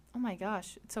 Oh my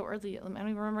gosh, it's so early. I don't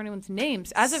even remember anyone's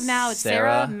names. As of now, it's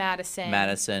Sarah,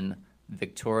 Madison,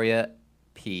 Victoria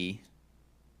P.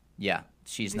 Yeah,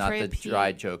 she's Victoria not the P.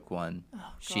 dry joke one. Oh,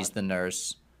 she's the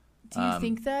nurse. Do you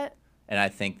think that? And I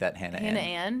think that Hannah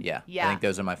Ann? Yeah. Yeah. I think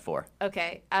those are my four.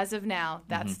 Okay, as of now,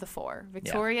 that's the four.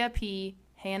 Victoria P.,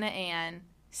 Hannah Ann,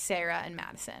 Sarah, and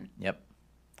Madison. Yep.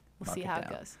 We'll see how it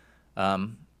goes.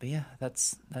 But yeah,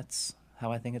 that's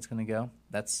how I think it's going to go.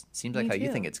 Seems like how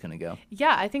you think it's going to go.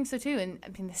 Yeah, I think so too. And I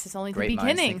mean, this is only Great the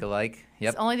beginning. minds think alike.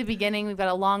 Yep. It's only the beginning. We've got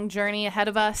a long journey ahead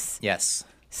of us. Yes.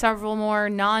 Several more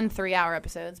non-3-hour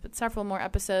episodes, but several more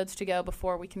episodes to go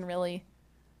before we can really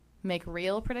make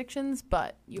real predictions.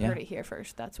 But you heard it here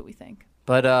first. That's what we think.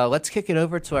 But let's kick it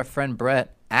over to our friend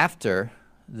Brett after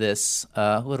this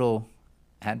little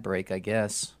ad break, I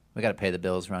guess. We got to pay the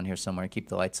bills around here somewhere, keep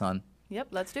the lights on. Yep,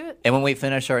 let's do it. And when we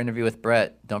finish our interview with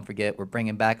Brett, don't forget we're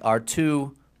bringing back our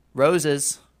 2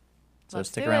 roses. So Let's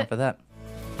stick do around it. for that.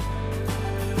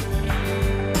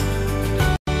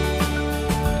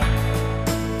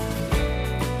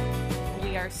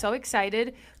 We are so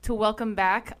excited to welcome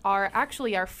back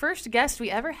our first guest we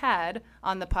ever had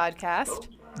on the podcast.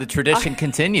 The tradition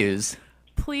continues.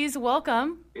 Please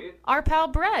welcome our pal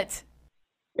Brett.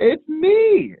 It's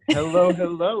me. Hello,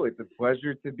 hello. It's a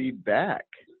pleasure to be back.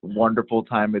 Wonderful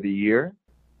time of the year.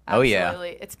 Absolutely. Oh,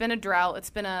 yeah. It's been a drought. It's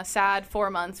been a sad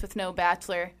 4 months with no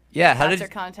Bachelor. Yeah,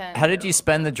 content. How did you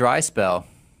spend the dry spell?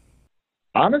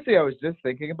 Honestly, I was just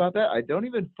thinking about that. I don't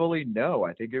even fully know.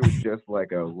 I think it was just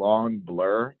like a long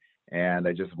blur, and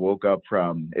I just woke up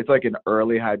it's like an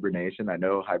early hibernation. I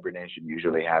know hibernation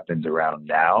usually happens around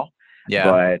now,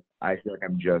 but I feel like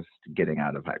I'm just getting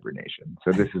out of hibernation.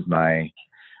 So this is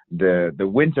the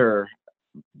winter,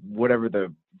 whatever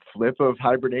the flip of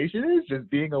hibernation is, just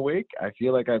being awake. I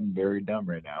feel like I'm very dumb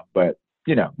right now, but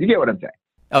you get what I'm saying.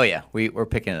 Oh yeah, we're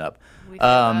picking it up. We feel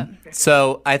that.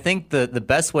 So I think the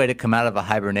best way to come out of a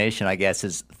hibernation, I guess,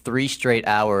 is 3 straight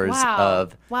hours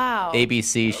of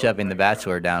ABC shoving The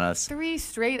Bachelor down us. 3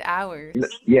 straight hours.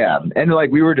 Yeah, and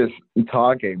like we were just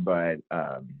talking, but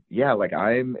like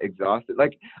I'm exhausted.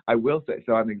 Like I will say,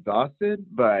 so I'm exhausted,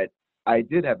 but I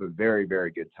did have a very,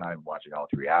 very good time watching all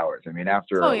 3 hours. I mean,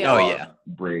 after a long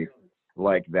break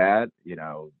like that,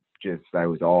 just I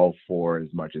was all for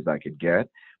as much as I could get.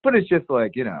 But it's just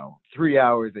like, 3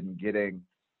 hours and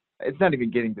it's not even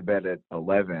getting to bed at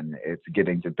 11. It's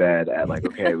getting to bed at like,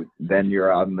 okay, then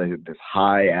you're on this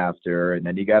high after, and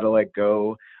then you got to like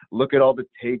go look at all the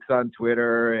takes on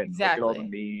Twitter and look at all the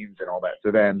memes and all that.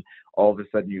 So then all of a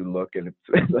sudden you look and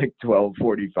it's like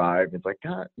 12:45. It's like,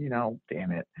 God,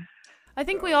 damn it. I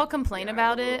think we all complain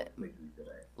about it.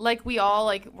 Like we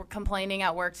all were complaining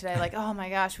at work today, like, oh my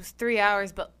gosh, it was 3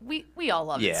 hours, but we all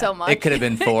love it so much. It could have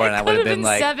been 4, and I would have been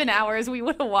like 7 hours. We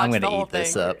would have watched I'm the gonna whole eat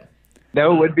this thing. up. That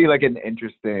would be like an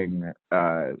interesting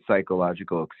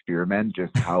psychological experiment,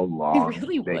 just how long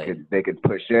really would. they could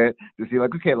push it to see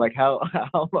like, okay, like how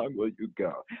long will you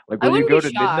go? Like I will you wouldn't go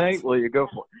be to shocked. midnight? Will you go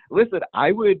for listen,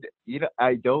 I would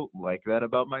I don't like that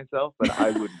about myself, but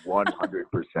I would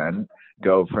 100%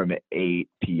 go from 8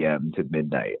 p.m. to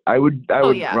midnight. I Oh would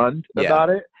yeah. grunt Yeah. about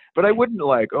it, but I wouldn't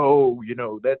like, oh,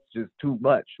 that's just too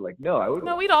much. Like no, I would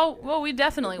No, watch we'd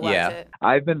definitely watch Yeah. it.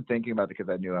 I've been thinking about it because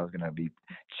I knew I was gonna be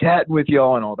chatting with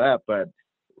y'all and all that. But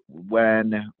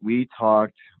when we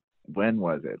talked, when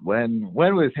was it? When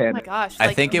was Oh Hannah? my gosh. I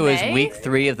Like think it was May? week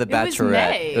 3 of The It was Bachelorette.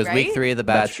 May, It was week right? 3 of The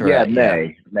Yeah, Bachelorette. Yeah.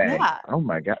 May. Yeah. Oh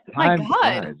my God, My time God.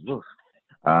 flies. Oof.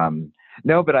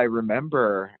 No, but I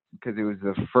remember because it was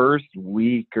the first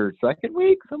week or second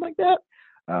week, something like that,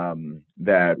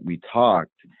 that we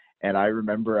talked, and I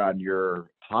remember on your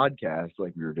podcast,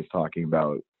 like we were just talking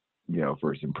about,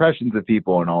 first impressions of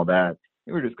people and all that.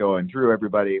 We were just going through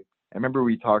everybody. I remember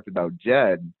we talked about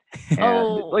Jed, and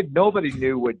Oh. like nobody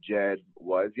knew what Jed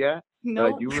was yet. But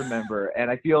No. I do remember, and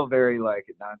I feel very like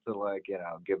not to like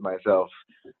give myself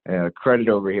credit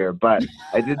over here, but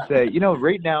I did say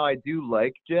right now I do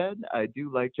like Jed. I do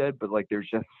like Jed, but like there's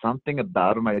just something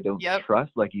about him I don't Yep.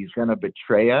 trust. Like he's gonna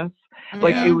betray us.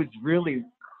 Like Yeah. it was really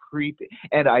creepy,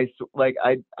 and I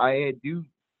do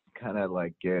kind of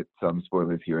like get some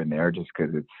spoilers here and there just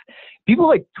because it's people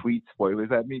like tweet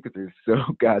spoilers at me because they're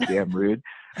so goddamn rude.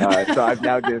 So I've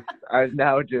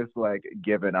now just like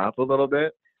given up a little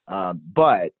bit.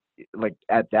 But like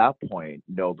at that point,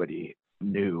 nobody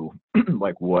knew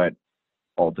like what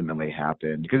ultimately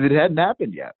happened because it hadn't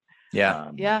happened yet.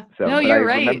 Yeah. Yeah. So No, but you're I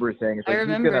right. remember saying it's I like he's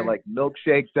remember. gonna like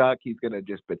milkshake duck. He's gonna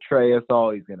just betray us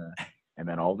all. And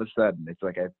then all of a sudden, it's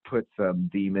like I put some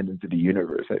demon into the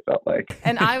universe. I felt like.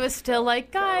 And I was still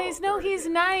like, guys, no, he's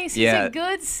nice. He's Yeah. a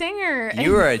good singer.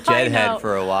 You were a And I Jed know. head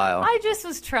for a while. I just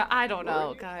was I don't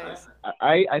know, guys.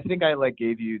 I think I like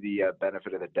gave you the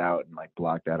benefit of the doubt and like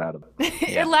blocked that out of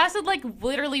Yeah. It lasted like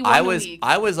literally one I was week.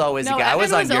 always No, I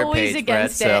was Evan on your always page, Brett,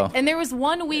 against it. so And there was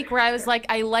one week where I was like,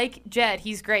 I like Jed.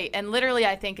 He's great. And literally,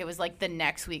 I think it was like the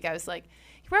next week, I was like,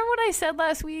 remember what I said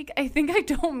last week? I think I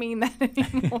don't mean that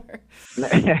anymore.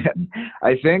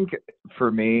 I think for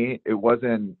me, it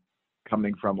wasn't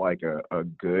coming from like a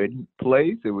good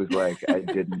place. It was like I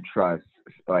didn't trust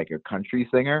like a country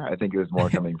singer. I think it was more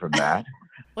coming from that.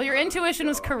 Well, your intuition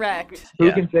was correct. Who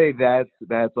Yeah. can say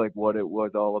that's like what it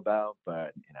was all about?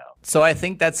 But So I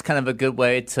think that's kind of a good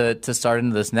way to start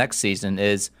into this next season.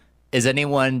 Is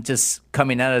anyone just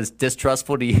coming out as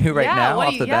distrustful to you right now what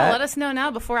off do the you, bat? let us know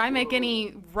now before I make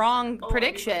any wrong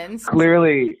predictions.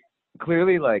 clearly,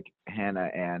 like Hannah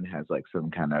Ann has like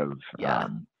some kind of Yeah.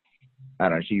 I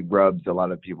don't know. She rubs a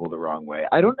lot of people the wrong way.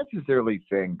 I don't necessarily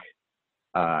think.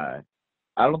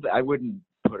 I wouldn't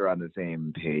put her on the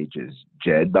same page as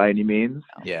Jed by any means,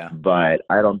 Yeah. but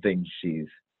I don't think she's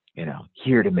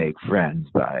here to make friends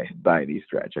by any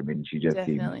stretch. I mean, she just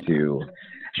Definitely seems to.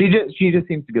 She just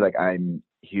seems to be like, I'm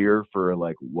here for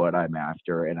like what I'm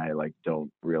after, and I like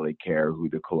don't really care who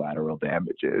the collateral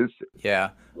damage is.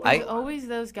 Yeah. There's always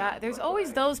those guys. There's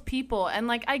always those people, and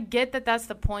like I get that that's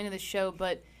the point of the show,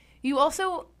 but you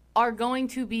also are going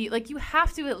to be like you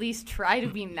have to at least try to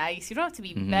be nice. You don't have to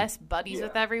be best buddies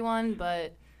with everyone,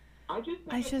 but I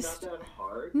just not that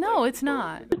hard. no, it's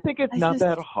not. I think it's I not just-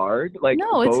 that hard. Like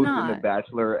No, it's both not. in The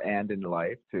Bachelor and in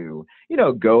life to,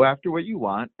 go after what you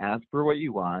want, ask for what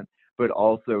you want, but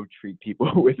also treat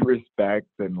people with respect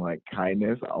and like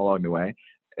kindness along the way.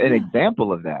 An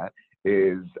example of that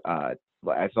is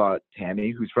I saw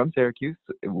Tammy, who's from Syracuse,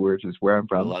 which is where I'm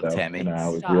from. I love Tammy. I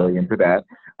was Stop. really into that.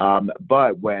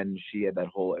 But when she had that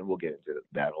whole, and we'll get into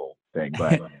that whole thing,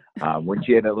 but when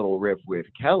she had that little riff with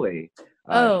Kelly,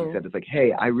 Oh. she said it's like,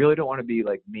 hey, I really don't want to be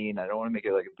like mean. I don't want to make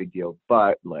it like a big deal,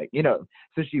 but like,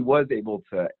 so she was able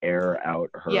to air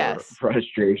out her Yes.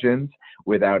 frustrations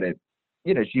without it.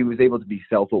 She was able to be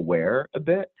self-aware a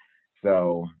bit.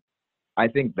 So I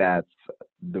think that's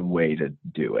the way to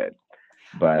do it.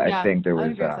 But Yeah, I think there I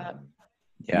was, agree with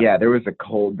that. Yeah. there was a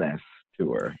coldness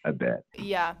to her a bit.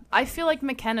 Yeah, I feel like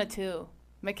McKenna too.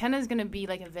 McKenna's gonna be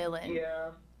like a villain.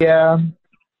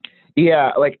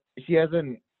 Yeah. Like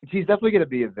she's definitely gonna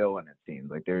be a villain. It seems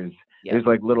like there's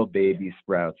like little baby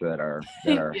sprouts that are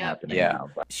Yep. happening Yeah. now.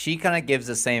 But She kind of gives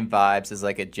the same vibes as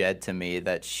like a Jed to me,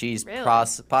 that she's Really?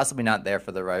 possibly not there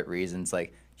for the right reasons.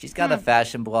 Like she's got a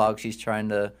fashion blog, she's trying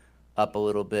to up a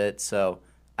little bit, so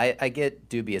I get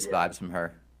dubious vibes from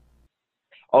her.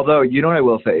 although what I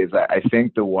will say is that I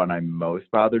think the one I'm most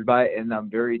bothered by, and I'm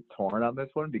very torn on this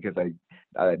one because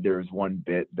there was one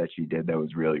bit that she did that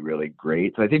was really, really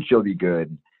great. So I think she'll be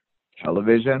good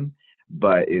television,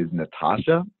 but is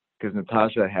Natasha. because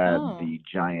Natasha had Oh. the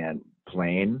giant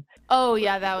plane. Oh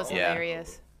yeah, that was Yeah.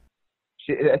 hilarious.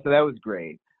 So that was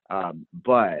great.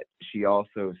 But she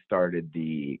also started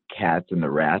the cats and the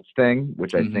rats thing,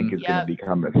 which I think is going Yep. to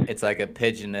become a. It's like a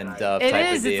pigeon and dove It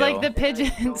type is. of It's deal. like the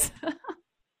pigeons.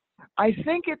 I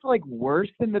think it's like worse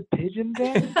than the pigeon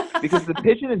thing because the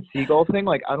pigeon and seagull thing,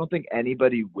 like I don't think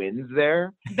anybody wins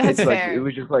there. That's It's like fair. it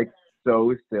was just like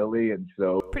so silly and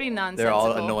so. Pretty nonsensical.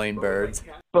 They're all annoying birds.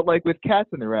 But like with cats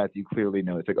and the rats, you clearly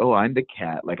know it's like, oh, I'm the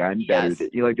cat, like I'm better. Yes. Than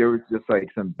you. Like there was just like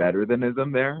some better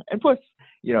thanism there, and plus,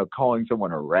 calling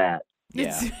someone a rat.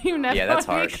 It's, you never Yeah, that's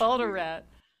want to be harsh. called a rat.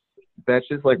 That's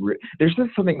just like there's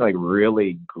just something like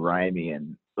really grimy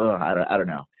and I don't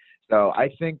know. So I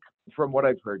think from what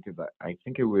I've heard, because I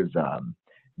think it was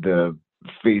the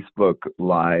Facebook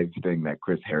Live thing that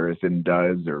Chris Harrison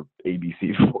does or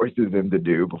ABC forces him to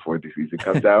do before the season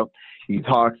comes out. He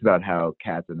talks about how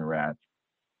Cats and the Rats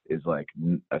is like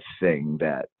a thing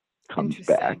that comes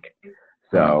Interesting. back.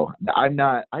 So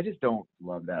I just don't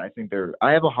love that. I think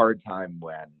I have a hard time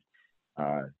when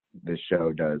the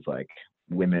show does like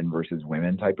women versus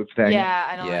women type of thing. Yeah,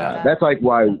 I don't Yeah. like that. That's like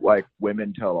why like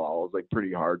Women Tell All is like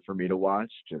pretty hard for me to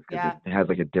watch just because Yeah. it has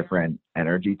like a different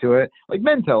energy to it. Like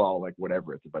Men Tell All, like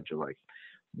whatever, it's a bunch of like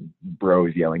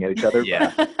bros yelling at each other.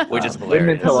 Yeah, which is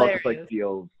Women hilarious. Tell All just like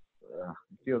Hilarious.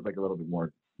 feels like a little bit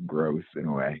more gross in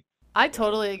a way. I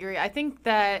totally agree. I think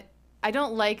that I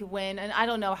don't like when, and I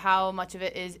don't know how much of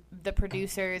it is the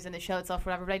producers and the show itself,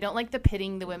 whatever, but I don't like the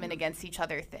pitting the women against each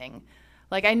other thing.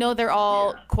 Like, I know they're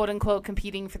all, quote unquote,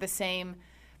 competing for the same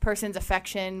person's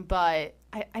affection, but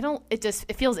I don't, it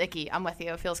feels icky. I'm with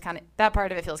you. It feels that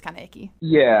part of it feels kind of icky.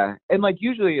 Yeah, and like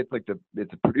usually it's like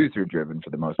it's a producer driven for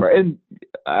the most part, and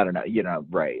I don't know,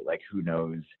 right? Like who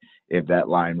knows if that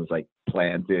line was like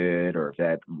planted or if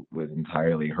that was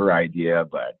entirely her idea,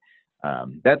 but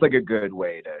that's like a good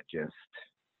way to just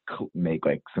make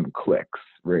like some clicks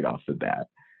right off the bat.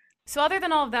 So other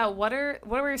than all of that, what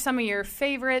were some of your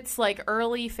favorites, like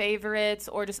early favorites,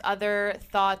 or just other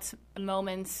thoughts,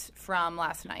 moments from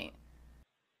last night?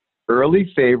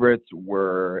 Early favorites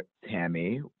were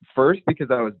Tammy. First, because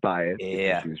I was biased. Because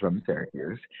Yeah. she was from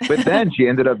Syracuse. But then she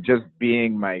ended up just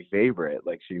being my favorite.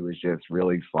 Like, she was just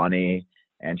really funny.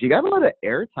 And she got a lot of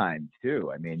airtime,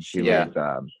 too. I mean, she Yeah.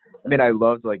 was, I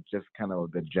loved, like, just kind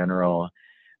of the general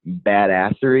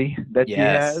badassery that she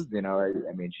Yes. has.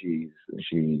 I mean, she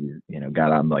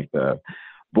got on, like, the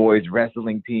boys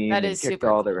wrestling team. That and is kicked super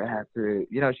all their asses.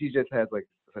 She just has, like,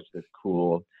 such this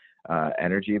cool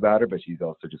energy about her, but she's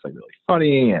also just like really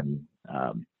funny and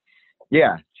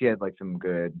she had like some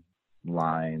good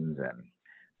lines, and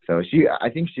so I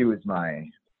think she was my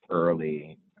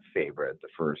early favorite, the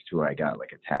first who I got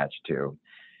like attached to.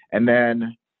 And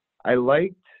then I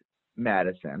liked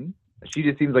Madison. She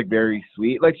just seems like very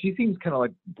sweet. Like she seems kind of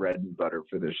like bread and butter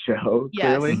for the show.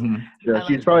 Yes. Clearly. Mhm. So I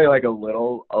she's like probably like a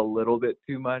little bit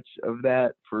too much of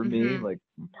that for me, Mhm. like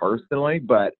personally,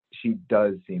 but she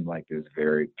does seem like this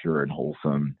very pure and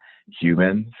wholesome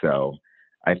human. So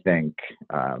I think,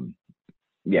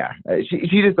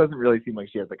 she just doesn't really seem like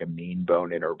she has like a mean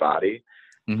bone in her body.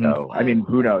 Mhm. So, I mean,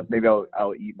 who knows? Maybe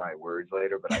I'll eat my words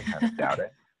later, but I kind of doubt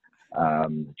it.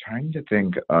 Trying to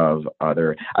think of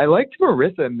other. I liked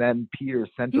Marissa, and then Peter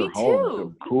sent her Me home.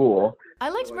 too. So cool. I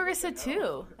liked Marissa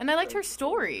too, and I liked her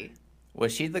story.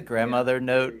 Was she the grandmother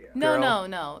note No,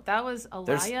 girl? that was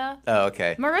There's- Alaya. Oh,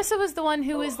 okay. Marissa was the one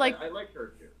who was like, I liked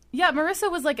her too. yeah,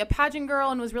 Marissa was like a pageant girl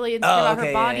and was really insecure Oh, about okay,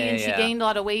 her body, yeah, and she yeah. gained a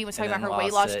lot of weight and was talking And about her then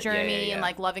weight lost loss it. Yeah, journey yeah, and yeah.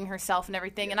 like loving herself and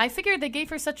everything. And I figured they gave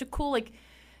her such a cool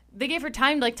they gave her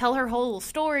time to like tell her whole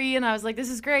story, and I was like, this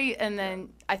is great. And then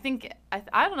I think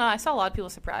I don't know, I saw a lot of people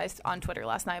surprised on Twitter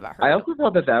last night about her. I also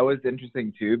thought that was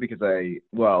interesting too, because I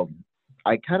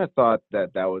kind of thought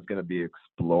that was going to be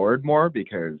explored more,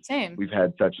 because Same. we've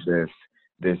had such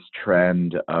this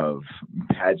trend of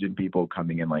pageant people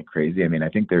coming in like crazy. I mean, I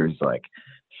think there's like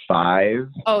 5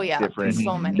 Oh yeah, different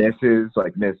so many. misses,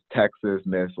 like Miss Texas,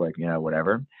 Miss like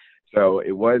whatever. So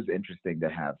it was interesting to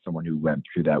have someone who went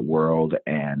through that world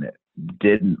and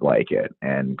didn't like it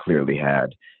and clearly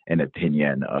had an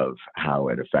opinion of how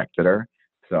it affected her.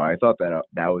 So I thought that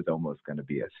was almost going to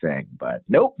be a thing, but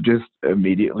nope, just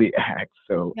immediately acts.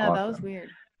 So Yeah, awesome. that was weird.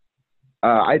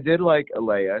 I did like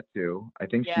Alea too. I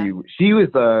think Yeah. she was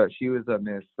a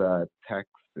Miss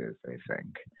Texas, I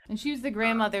think. And she was the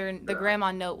grandmother, the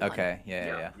grandma note one. Okay.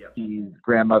 Yeah. She's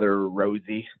grandmother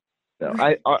Rosie. So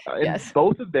and Yes.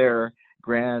 both of their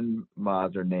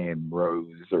grandmas are named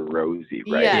Rose or Rosie,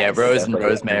 right? Yes. Yeah, Rose That's and like-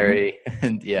 Rosemary.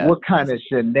 And yeah. What kind of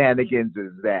shenanigans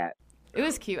is that? It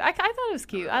was cute. I thought it was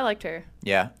cute. I liked her.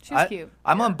 Yeah. She was cute.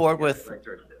 I'm on board with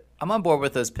I'm on board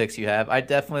with those picks you have. I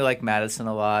definitely like Madison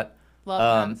a lot.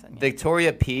 Love Madison. Yeah.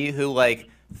 Victoria P, who like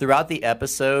throughout the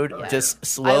episode just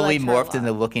slowly liked her a morphed lot.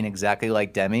 into looking exactly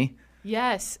like Demi.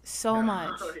 Yes, so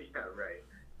much. Yeah, right.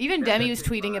 Even Demi was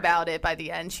tweeting about it by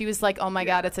the end. She was like, "Oh my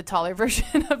God, it's a taller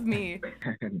version of me."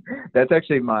 That's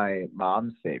actually my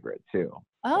mom's favorite too.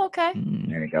 Oh, okay.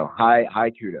 There you go.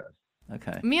 Hi, kudos.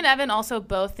 Okay. Me and Evan also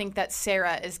both think that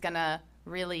Sarah is gonna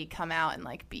really come out and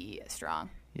like be strong.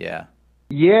 Yeah.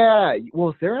 Yeah,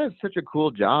 well, Sarah has such a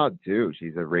cool job too.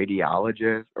 She's a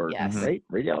radiologist, or Yes. right?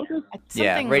 Radiologist?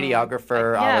 Yeah, Something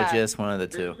radiographer, yeah. ologist, one of the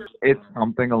two. It's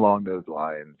something along those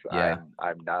lines. Yeah.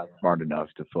 I'm not smart enough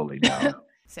to fully know.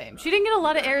 Same. She didn't get a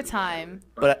lot of airtime,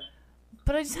 But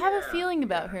but I just have a feeling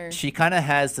about her. she kind of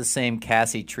has the same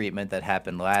Cassie treatment that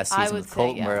happened last I season would with say,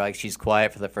 Colton, yeah. where like she's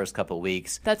quiet for the first couple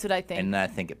weeks, That's what I think. and I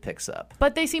think it picks up.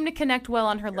 But they seem to connect well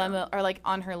on her limo, or like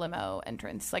on her limo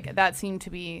entrance. Like that seemed to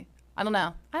be. I don't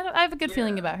know. I have a good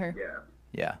feeling about her.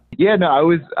 Yeah. Yeah, no,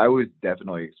 I was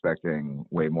definitely expecting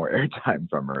way more airtime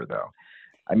from her though.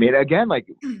 I mean, again, like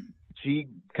she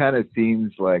kind of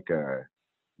seems like a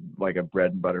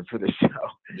bread and butter for the show.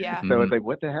 Yeah. So it's like,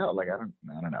 what the hell? Like, I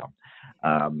don't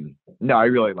know. No, I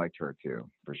really liked her too,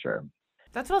 for sure.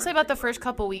 That's what I'll say about the first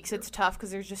couple weeks. It's tough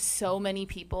because there's just so many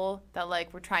people that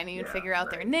like we're trying to even figure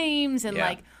out their names and Yeah.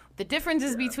 like the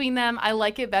differences between them. I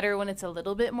like it better when it's a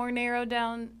little bit more narrowed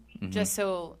down, just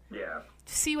so to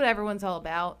see what everyone's all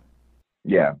about.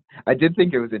 Yeah, I did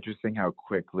think it was interesting how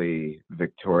quickly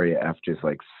Victoria F just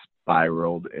like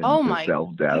spiraled into Oh my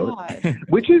self-doubt, God.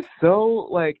 which is so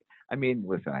like, I mean,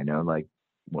 listen, I know like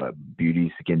what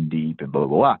beauty skin deep and blah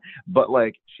blah blah, but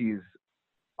like she's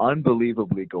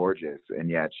unbelievably gorgeous, and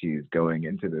yet she's going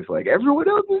into this like everyone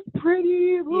else is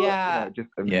pretty, Yeah. just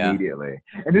immediately.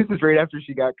 And this is right after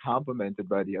she got complimented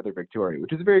by the other Victoria,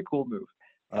 which is a very cool move.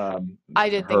 I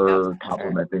did think that was her for sure.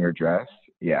 complimenting her dress,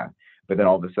 yeah. But then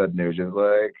all of a sudden it was just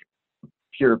like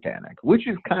pure panic, which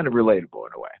is kind of relatable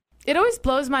in a way. It always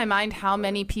blows my mind how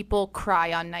many people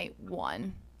cry on night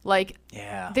one. Like,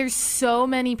 Yeah. there's so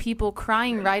many people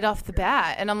crying right off the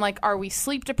bat. And I'm like, are we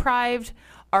sleep deprived?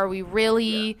 Are we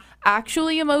really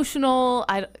actually emotional?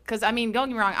 Because, I mean, don't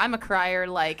get me wrong, I'm a crier.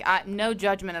 Like, no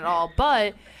judgment at all.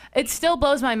 But it still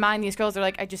blows my mind. These girls are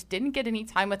like, I just didn't get any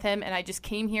time with him. And I just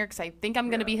came here because I think I'm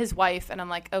going to be his wife. And I'm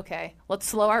like, okay, let's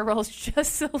slow our rolls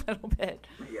just a little bit.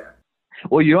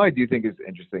 Well, I do think it's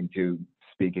interesting too,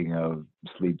 speaking of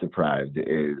sleep deprived,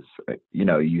 is,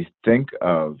 you think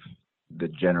of the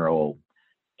general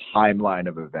timeline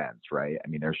of events, right? I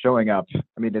mean, they're showing up.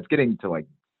 I mean, it's getting to like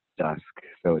dusk,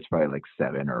 so it's probably like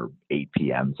 7 or 8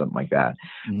 p.m., something like that.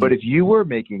 But if you were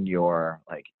making your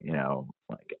like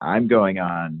I'm going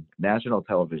on national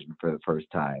television for the first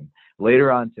time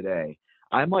later on today,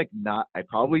 I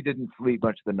probably didn't sleep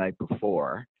much the night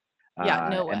before. Yeah,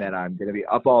 no way. And then I'm going to be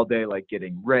up all day, like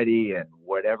getting ready and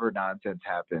whatever nonsense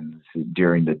happens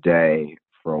during the day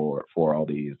for all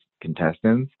these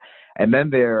contestants. And then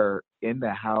they're in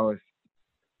the house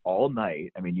all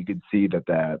night. I mean, you could see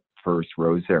that first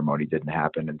rose ceremony didn't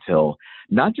happen until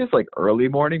not just like early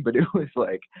morning, but it was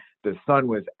like the sun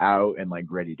was out and like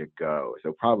ready to go.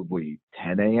 So probably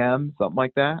 10 a.m., something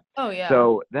like that. Oh, yeah.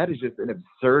 So that is just an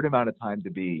absurd amount of time to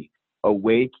be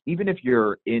awake. Even if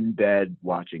you're in bed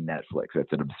watching Netflix,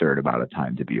 that's an absurd amount of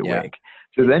time to be awake.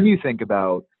 So then you think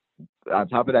about, on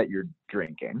top of that, you're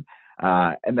drinking.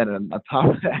 And then on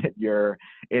top of that, you're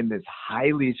in this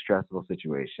highly stressful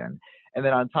situation. And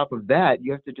then on top of that,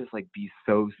 you have to just like be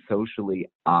so socially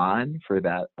on for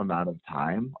that amount of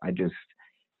time.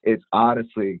 It's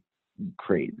honestly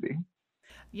crazy.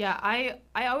 Yeah,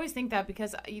 I always think that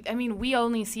because, I mean, we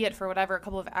only see it for whatever, a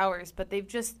couple of hours, but they've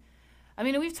just, I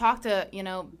mean, we've talked to,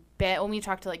 Ben, when we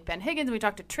talked to like Ben Higgins, and we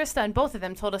talked to Trista, and both of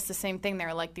them told us the same thing.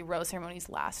 They're like, the rose ceremonies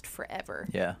last forever.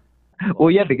 Yeah. Well,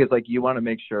 yeah, because like you want to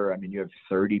make sure, I mean, you have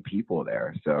 30 people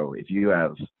there. So if you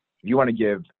want to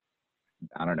give,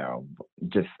 I don't know,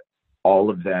 just all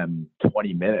of them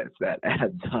 20 minutes, that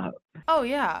adds up. Oh,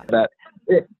 yeah.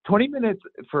 20 minutes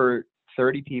for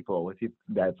 30 people,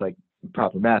 that's like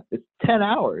proper math, it's 10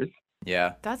 hours.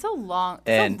 Yeah. That's a long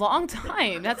time.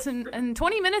 And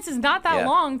 20 minutes is not that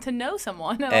long to know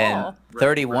someone at all. And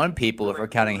 31 people if we're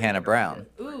counting Hannah Brown.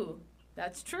 Ooh,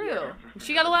 that's true.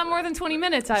 She got a lot more than 20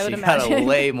 minutes, I would She got imagine.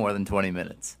 way more than 20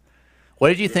 minutes. What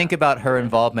did you think about her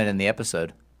involvement in the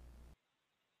episode?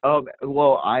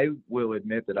 Well, I will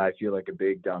admit that I feel like a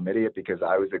big dumb idiot because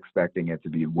I was expecting it to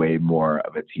be way more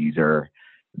of a teaser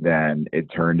than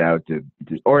it turned out to.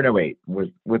 Or no, wait,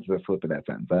 what's the flip of that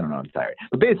sentence? I don't know. I'm tired.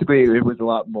 But basically, it was a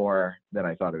lot more than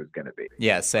I thought it was going to be.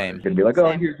 Yeah, It's same. going to be like, oh,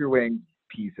 Same. here's your wing,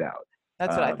 peace out.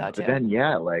 That's what I thought, But too. then,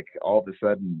 yeah, like all of a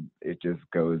sudden it just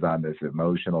goes on this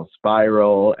emotional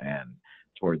spiral, and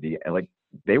toward the like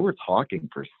they were talking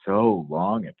for so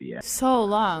long at the end So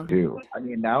long. too. I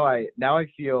mean, now I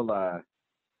feel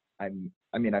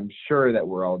I'm sure that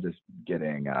we're all just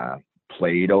getting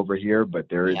played over here, but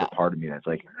there is Yeah. a part of me that's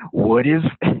like, what if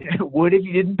what if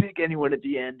you didn't pick anyone at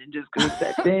the end and just could have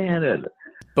sat Dan?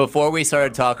 Before we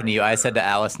started talking to you, I said to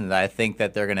Allison that I think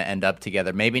that they're going to end up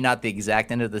together. Maybe not the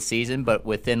exact end of the season, but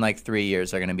within like 3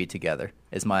 years, they're going to be together,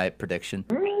 is my prediction.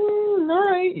 All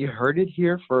right, you heard it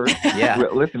here first. Yeah.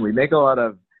 Listen, we make a lot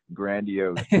of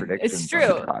grandiose predictions. It's on true.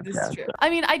 this podcast. It's true. I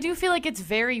mean, I do feel like it's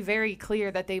very, very clear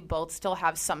that they both still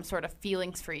have some sort of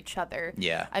feelings for each other.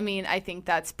 Yeah. I mean, I think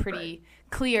that's pretty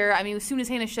clear. I mean, as soon as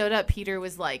Hannah showed up, Peter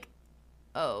was like,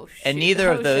 oh, shit. And neither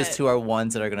oh, of those shit. two are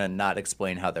ones that are going to not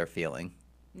explain how they're feeling.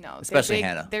 No, especially big,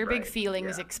 Hannah. Their big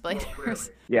feelings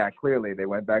explainers. Yeah, clearly they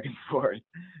went back and forth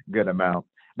good amount.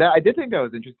 That I did think that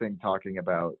was interesting talking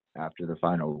about after the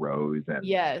final rose and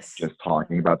Yes. just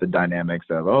talking about the dynamics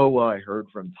of, oh, well, I heard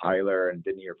from Tyler and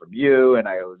didn't hear from you, and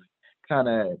I was kind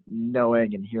of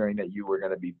knowing and hearing that you were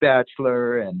going to be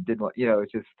Bachelor and didn't want,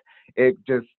 it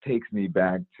just takes me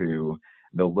back to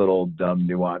the little dumb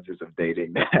nuances of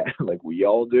dating that like we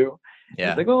all do. Yeah.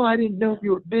 It's like, oh, I didn't know if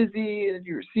you were busy and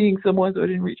you were seeing someone, so I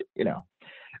didn't reach,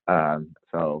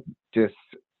 so just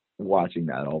watching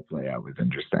that all play out was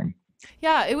interesting.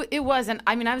 Yeah, it was, and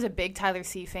I mean, I was a big Tyler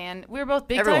C fan. We were both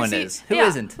big. Everyone Tyler is. C. Who yeah,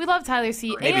 isn't? We love Tyler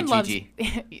C. Maybe and loved,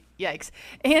 Gigi. yikes,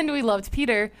 and we loved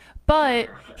Peter. But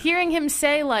hearing him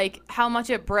say like how much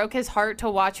it broke his heart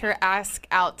to watch her ask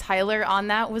out Tyler on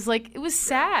that was like, it was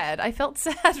sad. I felt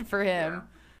sad for him.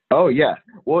 Oh yeah,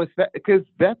 well, it's because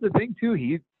that's the thing too.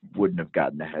 He wouldn't have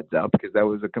gotten a heads up because that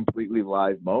was a completely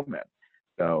live moment.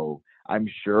 So I'm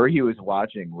sure he was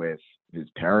watching with his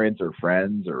parents or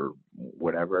friends or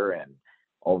whatever, and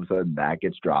all of a sudden that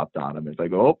gets dropped on him. It's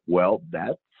like, oh well,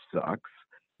 that sucks.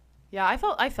 Yeah, I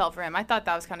felt for him. I thought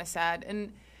that was kind of sad,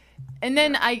 and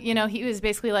then he was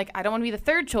basically like, I don't want to be the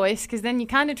third choice because then you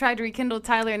kind of tried to rekindle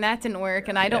Tyler and that didn't work,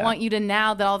 and I don't want you to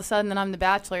now that all of a sudden that I'm the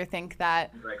Bachelor think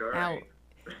that. Like, all now,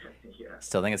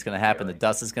 Still think it's going to happen. The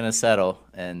dust is going to settle,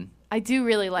 and I do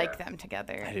really like them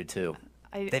together. I do too.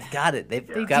 They They've got it. They've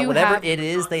They got do whatever have- it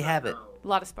is, they have it. a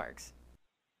lot of sparks.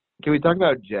 Can we talk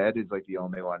about Jed is like the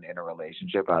only one in a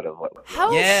relationship out of what?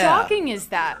 How Yeah. shocking is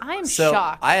that? I am So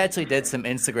shocked. I actually did some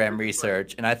Instagram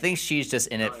research, and I think she's just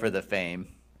in it for the fame.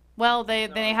 Well, they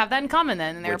have that in common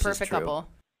then, and they're Which a is perfect true. couple.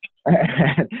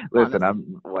 Listen,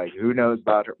 I'm like, who knows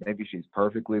about her? Maybe she's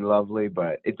perfectly lovely,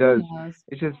 but it does.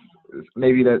 It's just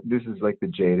maybe that this is like the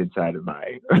jaded side of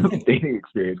my dating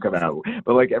experience coming out.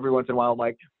 But like every once in a while, I'm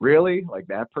like, really? Like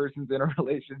that person's in a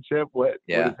relationship? What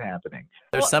Yeah. is happening?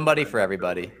 There's somebody for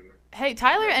everybody. Hey,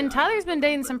 Tyler's been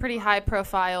dating some pretty high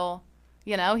profile.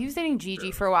 He was dating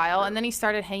Gigi for a while, and then he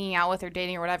started hanging out with or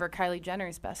dating or whatever Kylie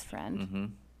Jenner's best friend. Hmm.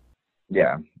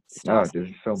 Yeah. Oh, Stuff.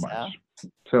 there's so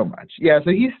much. Yeah.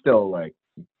 So he's still like,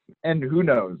 and who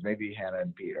knows? Maybe Hannah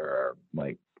and Peter are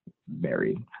like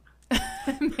married.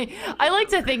 I like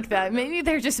to think that maybe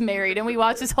they're just married, and we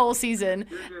watched this whole season,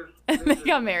 and they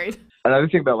got married. Another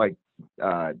thing about like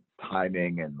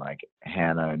timing and like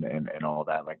Hannah and all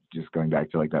that, like just going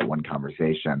back to like that one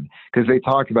conversation, because they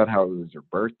talked about how it was her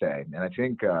birthday, and I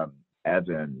think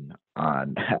Evan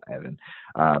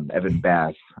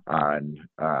Bass on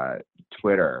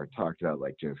Twitter talked about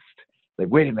like just like,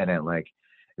 wait a minute, like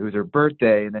it was her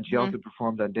birthday, and then she also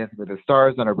performed on Dancing with the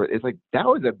Stars on her birthday. It's like that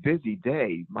was a busy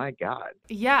day. My God.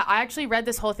 Yeah, I actually read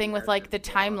this whole thing with like the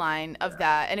timeline of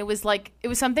that, and it was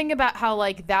something about how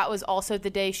like that was also the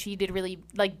day she did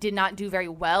not do very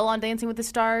well on Dancing with the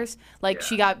Stars. Like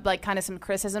she got like kind of some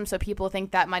criticism, so people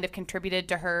think that might have contributed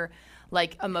to her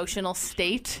like emotional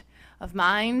state of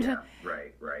mind. Yeah,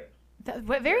 right.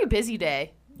 Very busy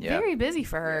day. Yeah. Very busy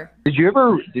for her. Did you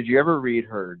ever read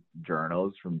her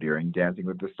journals from during Dancing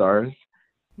with the Stars?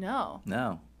 No.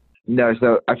 No. No,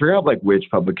 so I forgot like which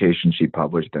publication she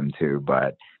published them to,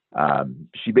 but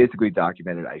she basically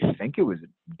documented, I think it was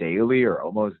daily or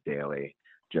almost daily,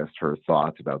 just her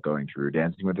thoughts about going through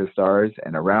Dancing with the Stars,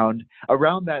 and around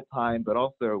that time, but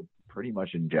also pretty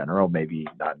much in general, maybe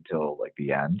not until like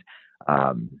the end,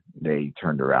 they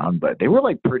turned around, but they were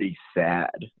like pretty sad.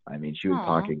 I mean, she was Aw.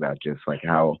 talking about just like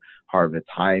how hard of a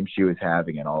time she was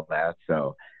having and all that.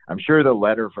 So I'm sure the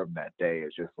letter from that day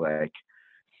is just like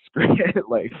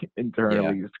like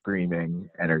internally screaming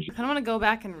energy. I kind of want to go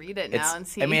back and read it now and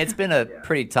see. I mean, it's been a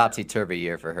pretty topsy-turvy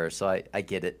year for her, so I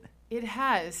get it. It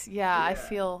has. Yeah, I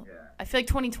feel like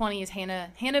 2020 is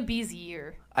Hannah B's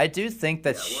year. I do think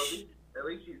that at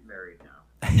least she's married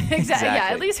now. Exactly. Yeah,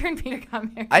 at least her and Peter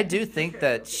got married. I do think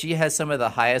that she has some of the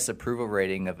highest approval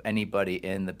rating of anybody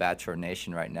in the Bachelor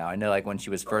Nation right now. I know, like, when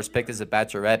she was first picked as a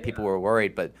Bachelorette, people were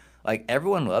worried, but, like,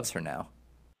 everyone loves her now.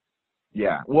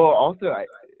 Yeah. Well, also,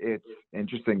 it's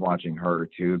interesting watching her,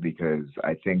 too, because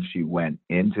I think she went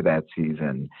into that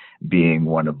season being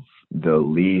one of the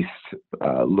least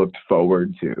looked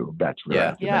forward to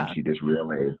Bachelorettes. Yeah. And then she just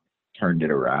really turned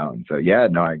it around. So, yeah,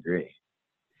 no, I agree.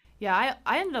 Yeah,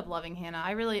 I ended up loving Hannah.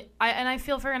 I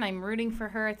feel for her and I'm rooting for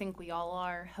her. I think we all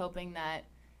are, hoping that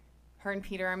her and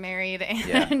Peter are married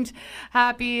and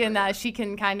happy, and that she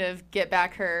can kind of get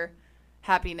back her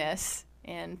happiness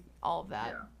and all of that.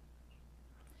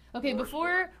 Yeah. Okay,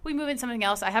 before we move into something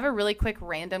else, I have a really quick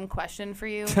random question for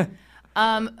you.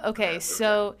 Okay,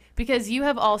 so because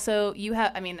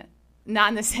I mean, not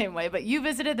in the same way, but you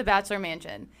visited the Bachelor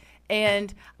Mansion.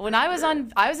 And when I was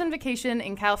on vacation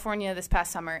in California this past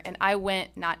summer, and I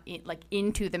went not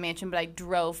into the mansion, but I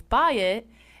drove by it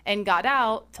and got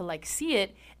out to like see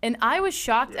it, and I was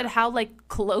shocked at how like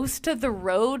close to the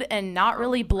road and not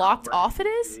really blocked off it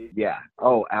is. Yeah.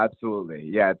 Oh, absolutely.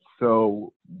 Yeah, it's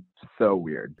so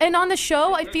weird. And on the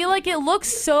show, I feel like it looks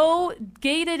so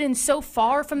gated and so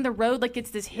far from the road, like it's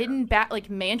this hidden back like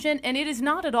mansion, and it is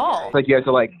not at all. It's like you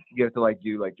have to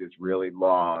do like this really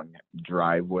long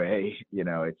driveway, you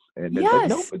know. It's like,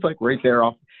 nope, it's like right there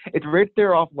off. It's right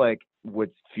there off like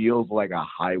what feels like a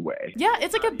highway. Yeah,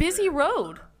 it's like a busy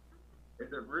road.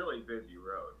 It's a really busy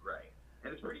road, right?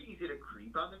 And it's pretty easy to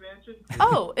creep on the mansion.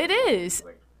 Oh, it is.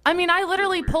 I mean, I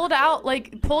literally pulled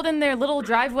in their little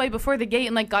driveway before the gate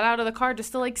and like got out of the car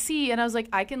just to like see, and I was like,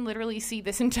 I can literally see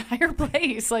this entire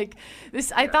place. Like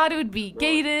this, I thought it would be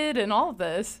gated and all of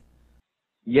this.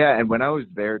 Yeah, and when I was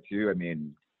there too, I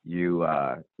mean, you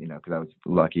know, because I was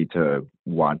lucky to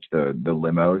watch the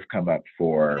limos come up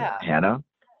for Hannah,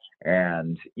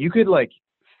 and you could like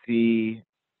see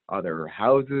other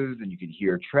houses, and you could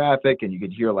hear traffic, and you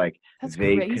could hear like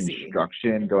vague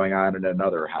construction going on in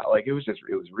another house. Like it was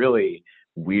really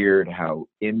weird how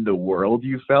in the world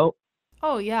you felt.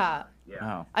 Oh yeah.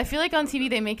 Wow. I feel like on TV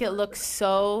they make it look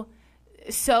so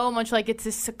much like it's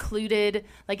a secluded,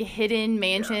 like a hidden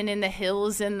mansion in the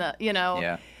hills in the, you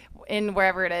know, in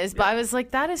wherever it is. But I was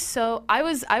like, that is so. I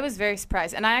was very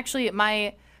surprised, and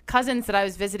my cousins that I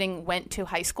was visiting went to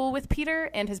high school with Peter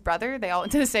and his brother. They all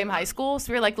went to the same high school.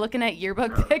 So we were like looking at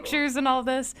yearbook pictures and all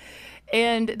this.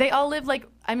 And they all live like,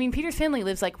 I mean, Peter's family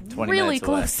lives like really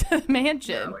close to the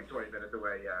mansion. Yeah, like 20 minutes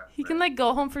away, He can like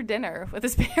go home for dinner with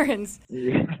his parents.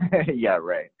 Yeah,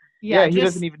 right. Yeah, he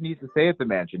doesn't even need to stay at the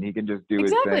mansion. He can just do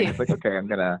his thing. It's like, okay, I'm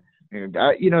going to,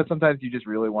 you know, sometimes you just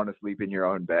really want to sleep in your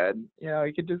own bed. You know,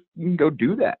 you can go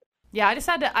do that. Yeah, I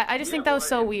just think that was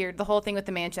so weird, the whole thing with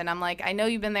the mansion. I'm like, I know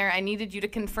you've been there. I needed you to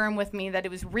confirm with me that it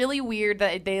was really weird,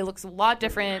 that it looks a lot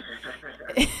different.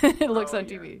 It looks on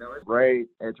TV. No, it's right.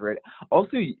 It's right.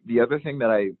 Also, the other thing that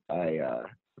I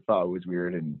thought was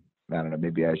weird, and I don't know,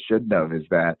 maybe I should know, is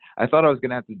that I thought I was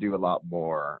going to have to do a lot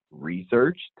more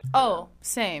research. Oh,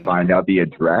 same. Find out the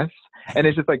address. And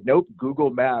it's just like, nope, Google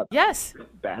Maps. Yes.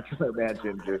 Bachelor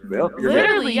Mansion. Just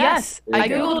literally, yes. I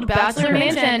Googled Bachelor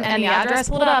Mansion and the address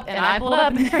pulled up, and I pulled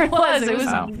up, and there it was. It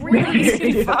was really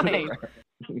easy to find.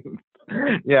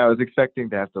 Yeah, I was expecting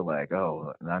to have to like,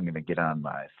 oh, I'm going to get on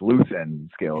my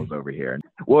sleuthing skills over here.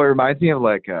 Well, it reminds me of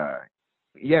like,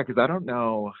 because I don't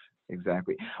know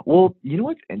exactly. Well, you know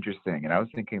what's interesting, and I was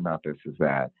thinking about this, is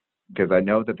that because I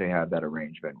know that they have that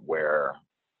arrangement where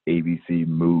ABC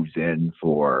moves in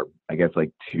for, I guess,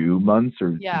 like 2 months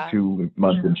or 2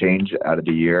 months and change out of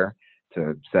the year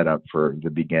to set up for the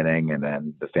beginning, and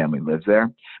then the family lives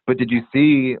there. But did you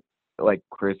see, like,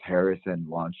 Chris Harrison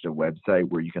launched a website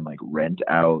where you can like rent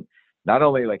out not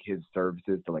only like his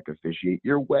services to like officiate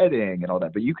your wedding and all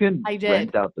that, but you can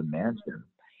rent out the mansion.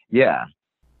 Yeah.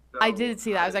 I did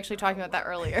see that. I was actually talking about that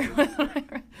earlier.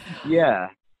 Yeah.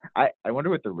 I wonder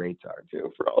what the rates are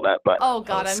too for all that, but oh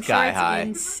god, I'm sure it's high.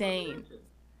 Insane.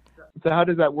 So how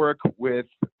does that work with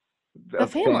the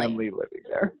family living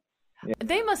there? Yeah.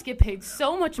 They must get paid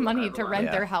so much money to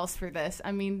rent their house for this.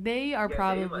 I mean, they are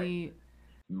probably.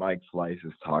 Mike Fleiss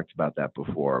has talked about that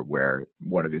before, where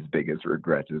one of his biggest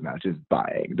regrets is not just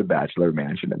buying the Bachelor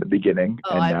Mansion in the beginning,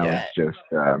 it's just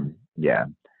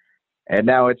and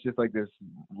now it's just like this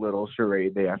little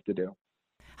charade they have to do.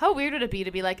 How weird would it be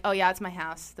to be like, oh yeah, it's my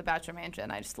house, the Bachelor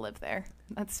Mansion. I just live there.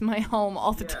 That's my home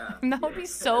all the time. That would be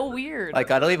so weird.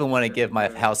 Like, I don't even want to give my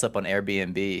house up on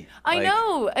Airbnb. I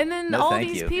know. And then all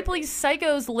these people, these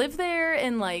psychos live there,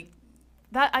 and like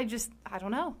that. I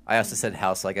don't know. I also said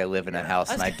house like I live in a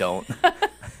house, and I don't.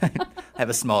 I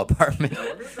have a small apartment.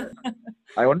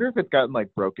 I wonder if it's gotten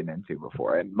like broken into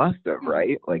before. It must have,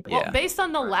 right? Like, Well, Yeah. based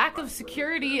on the lack of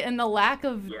security and the lack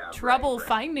of trouble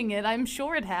finding it, I'm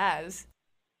sure it has.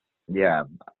 yeah,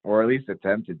 or at least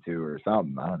attempted to, or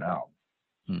something. I don't know.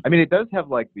 Hmm. I mean, it does have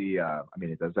like the,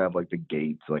 it does have like the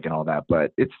gates, like and all that,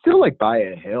 but it's still like by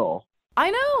a hill.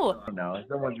 I know. I don't know.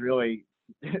 Someone's really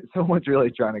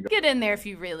trying to go. Get in there if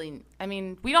you really. I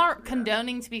mean, we aren't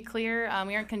condoning, to be clear.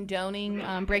 We aren't condoning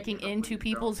breaking into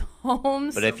people's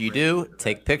homes. But if you do,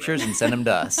 take pictures and send them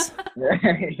to us.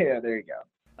 Yeah, there you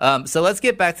go. So let's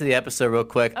get back to the episode real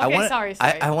quick. Okay, sorry.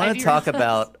 I want do to talk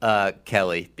realize. about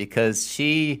Kelly because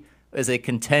she is a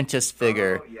contentious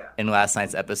figure in last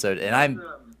night's episode, and I'm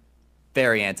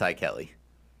very anti-Kelly.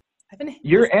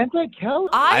 You're anti-Kelly?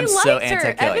 I'm liked so her.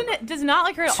 anti-Kelly. Evan does not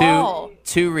like her at all.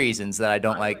 Two reasons that I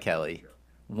don't like Kelly.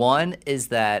 One is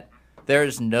that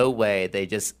there's no way they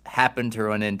just happened to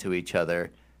run into each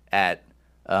other at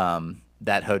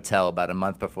that hotel about a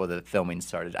month before the filming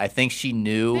started. I think she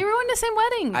knew. They ruined the same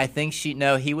wedding. I think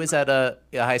he was at a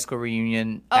high school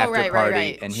reunion after party,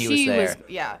 right. and he was there.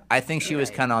 Yeah. I think she was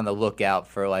kind of on the lookout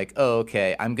for like, oh,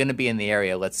 okay, I'm going to be in the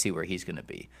area. Let's see where he's going to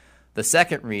be. The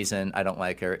second reason I don't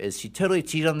like her is she totally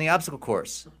cheated on the obstacle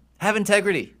course. Have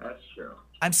integrity. That's true.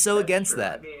 I'm so against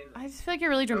that. I just feel like you're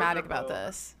really dramatic about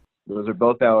this. Those are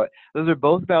both valid. Those are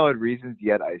both valid reasons.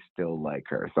 Yet I still like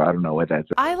her. So I don't know what that's.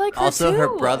 I like her Also, too.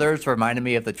 her brothers reminded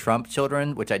me of the Trump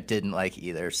children, which I didn't like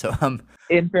either. So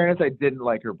In fairness, I didn't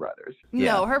like her brothers. No,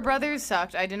 Yeah. her brothers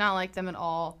sucked. I did not like them at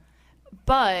all.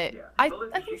 But I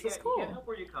think she's cool.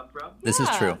 where you come from. this is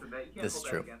Yeah. true. This is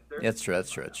true. That's true.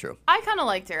 That's true. That's true. I kind of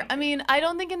liked her. I mean, I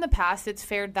don't think in the past it's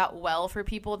fared that well for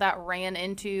people that ran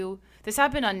into. This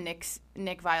happened on Nick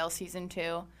Viall season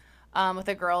 2, with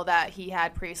a girl that he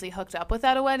had previously hooked up with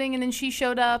at a wedding, and then she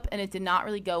showed up, and it did not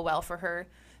really go well for her.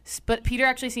 But Peter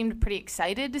actually seemed pretty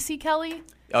excited to see Kelly.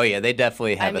 Oh yeah, they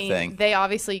definitely have I mean, a thing. they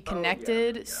obviously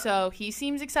connected, so he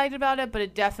seems excited about it. But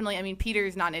it definitely, I mean,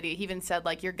 Peter's not an idiot. He even said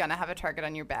like, "You're gonna have a target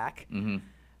on your back." Mm-hmm.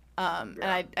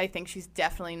 And I think she's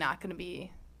definitely not gonna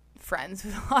be friends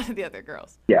with a lot of the other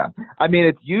girls. Yeah, I mean,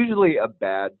 it's usually a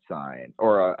bad sign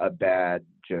or a bad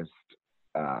just.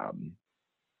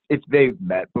 If they've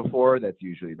met before, that's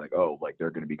usually like, oh, like they're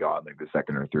going to be gone like the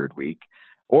second or third week,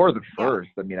 or the first.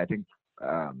 I mean, I think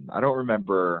I don't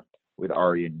remember with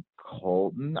Ari and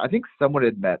Colton. I think someone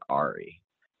had met Ari,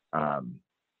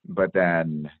 but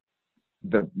then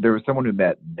there was someone who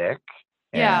met Nick.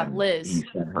 Yeah, and Liz. He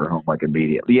sent her home like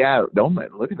immediately. Yeah, don't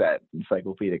look at that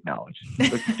encyclopedic knowledge.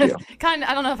 Look at you. Kind of,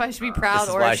 I don't know if I should be proud This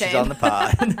is or why ashamed. she's on the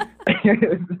pod.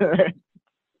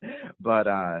 But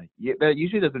yeah, that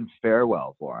usually doesn't fare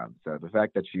well for him. So the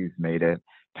fact that she's made it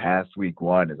past week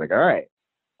 1 is like, all right.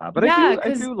 But Yeah,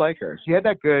 I do like her. She had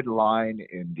that good line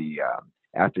in the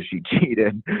after she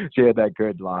cheated. She had that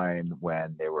good line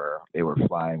when they were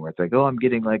flying, where it's like, oh, I'm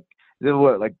getting like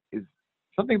is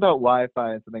something about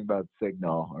Wi-Fi and something about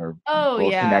signal or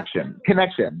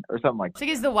connection or something like So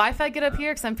is the Wi-Fi get up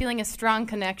here? Because I'm feeling a strong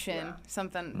connection.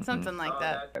 Something like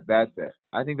that. that. That's it.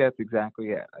 I think that's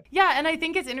exactly it. Yeah, and I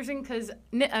think it's interesting because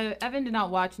Evan did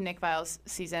not watch Nick Viall's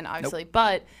season, obviously,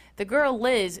 but the girl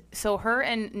Liz, so her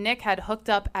and Nick had hooked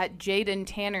up at Jade and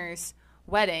Tanner's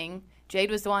wedding.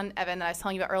 Jade was the one, Evan, that I was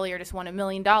telling you about earlier, just won $1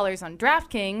 million on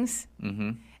DraftKings.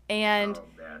 Mm-hmm. And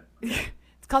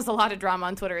it's caused a lot of drama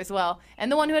on Twitter as well.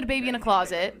 And the one who had a baby in a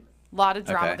closet. A lot of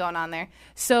drama going on there.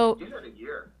 So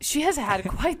she has had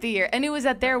quite the year. And it was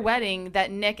at their wedding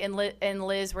that Nick and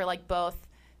Liz were like both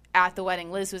at the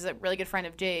wedding. Liz was a really good friend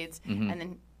of Jade's. And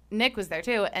then Nick was there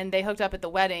too. And they hooked up at the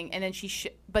wedding. And then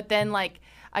but then like,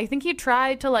 I think he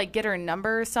tried to like get her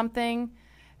number or something.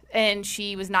 And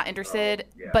she was not interested.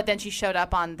 But then she showed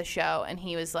up on the show and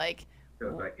he was like,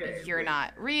 you're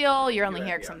not real. You're only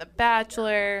here because I'm the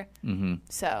Bachelor. Mm-hmm.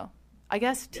 So I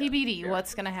guess TBD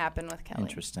what's going to happen with Kelly.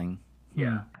 Interesting.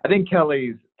 Yeah. I think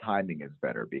Kelly's timing is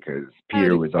better because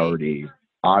Peter was already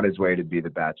on his way to be the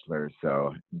Bachelor.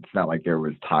 So it's not like there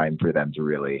was time for them to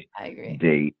really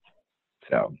date.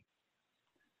 So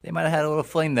they might have had a little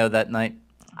fling though that night.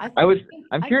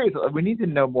 I'm curious. We need to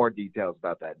know more details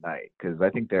about that night because I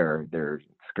think they're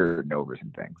skirting over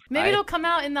some things. Maybe it'll come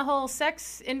out in the whole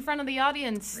sex in front of the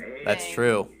audience. That's thing.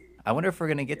 true. I wonder if we're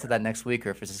going to get to that next week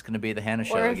or if it's just going to be the Hannah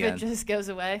show Or if again. it just goes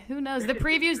away. Who knows? The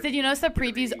previews, did you notice the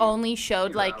previews only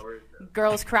showed like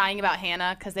girls crying about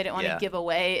Hannah because they didn't want to give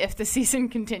away if the season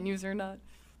continues or not?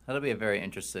 That'll be a very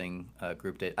interesting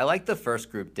group date. I like the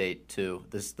first group date too.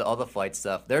 All the flight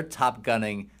stuff. They're top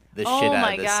gunning the shit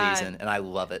out of this season, and I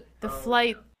love it. The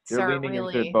flights They're are leaning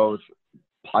really into both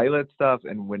pilot stuff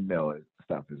and windmill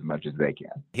stuff as much as they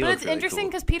can. But it's interesting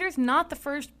because Peter's not the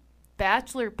first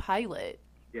Bachelor pilot.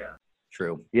 Yeah.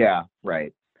 True. Yeah,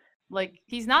 right. Like,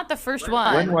 he's not the first When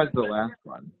one. was the last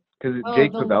one? Because Oh,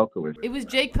 Jake the- Pavelka was. It was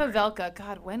Jake Pavelka.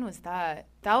 God, when was that?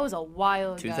 That was a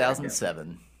while ago.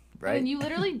 2007, right? And you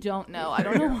literally don't know. I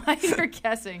don't know why you're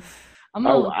guessing. I'm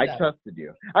gonna Oh, look it I up. trusted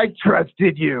you. I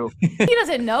trusted you. He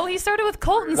doesn't know. He started with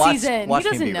Colton season. Watch He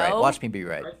me doesn't be know. right. Watch me be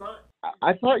right.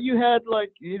 I thought you had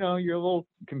like your little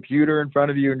computer in front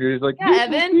of you, and you're just like, Yeah,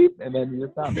 beep, Evan. beep, beep, and then you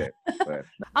just found it. But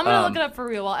I'm gonna Um, look it up for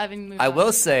real while Evan moves I on.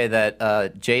 will say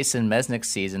that Jason Mesnick's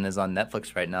season is on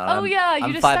Netflix right now. Oh, yeah, you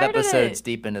I'm just 5 started episodes it.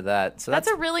 deep into that, so That's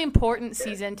a really important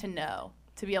season to know,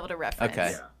 to be able to reference.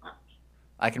 okay.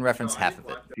 I can reference half of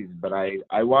it. but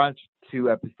I watched 2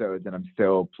 episodes, and I'm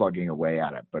still plugging away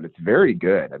at it. But it's very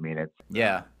good. I mean, it's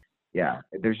Yeah,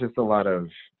 There's just a lot of.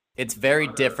 it's very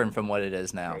different from what it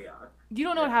is now. You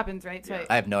don't know what happens, right? So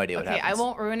I have no idea what okay, happens. I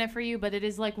won't ruin it for you, but it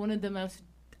is like one of the most.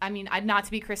 I mean, not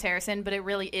to be Chris Harrison, but it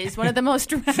really is one of the most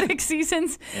dramatic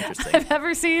seasons Interesting. I've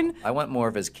ever seen. I want more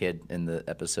of his kid in the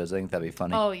episodes. I think that'd be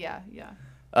funny. Oh yeah, yeah.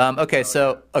 Okay,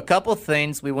 so a couple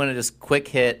things we want to just quick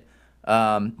hit,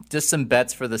 just some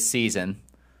bets for the season.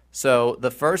 So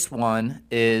the first one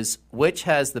is, which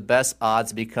has the best odds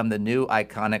to become the new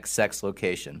iconic sex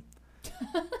location?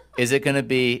 Is it going to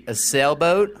be a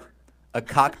sailboat, a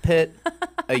cockpit,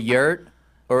 a yurt,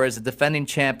 or is the defending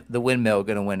champ, the windmill,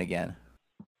 going to win again?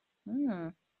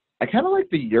 I kind of like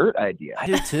the yurt idea. I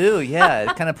do too, yeah.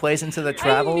 It kind of plays into the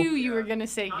travel. I knew you were gonna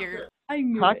say your. I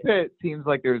knew it. Cockpit seems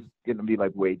like there's going to be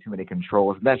like way too many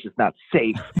controls, and that's just not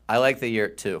safe. I like the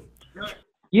yurt too.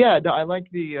 Yeah, no, I like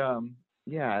the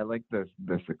I like the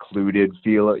secluded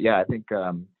feel. Yeah, I think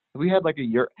we had like a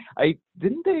yurt.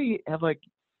 Didn't they have like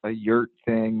a yurt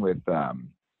thing with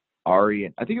Ari,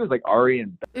 and I think it was like Ari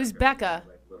and It was Becca.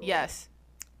 Yes.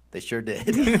 They sure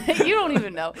did. You don't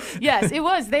even know. Yes, it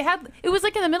was. It was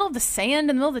like in the middle of the sand, in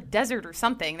the middle of the desert or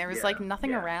something. There was like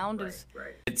nothing around. It was,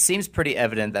 It seems pretty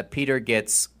evident that Peter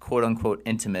gets quote unquote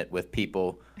intimate with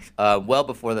people well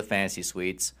before the fantasy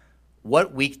suites.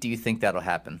 What week do you think that'll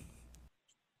happen?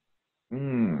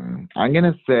 I'm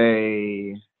gonna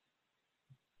say,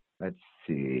 let's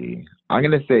see. I'm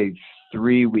gonna say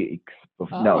 3 weeks.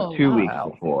 No, 2 weeks wow.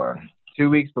 before. 2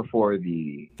 weeks before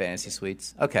the. Fantasy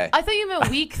suites? Okay. I thought you meant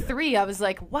week 3. I was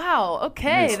like, wow,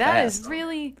 okay, Moves that is fast.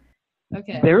 really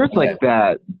okay. There's like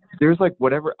that. There's like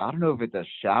whatever. I don't know if it's a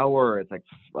shower or it's like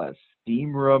a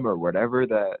steam room or whatever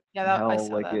that Yeah, that- I hell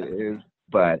saw like that. it is.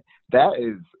 But that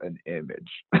is an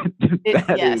image.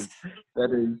 Yes.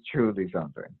 That is truly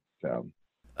something. So.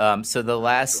 So the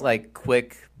last like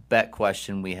quick bet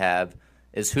question we have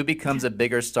is, who becomes a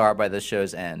bigger star by the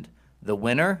show's end? The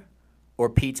winner or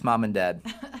Pete's mom and dad?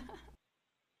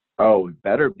 Oh, it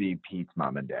better be Pete's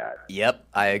mom and dad. Yep,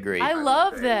 I agree. I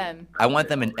love them. I want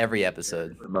them in every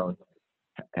episode. The most.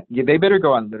 Yeah, they better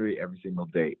go on literally every single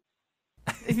date.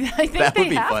 I think That would they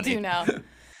be have funny. to now.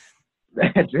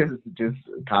 just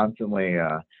constantly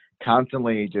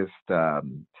just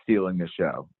stealing the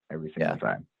show every single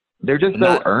time. They're just so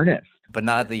Not- earnest. But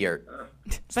not at the yurt.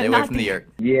 Stay But away not from the the- yurt.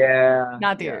 Yeah.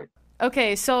 Not the yeah. year.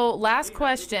 Okay, so last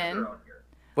question.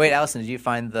 Wait, Allison, did you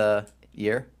find the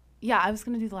year? Yeah, I was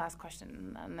going to do the last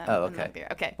question. And then, Oh, and then okay. beer.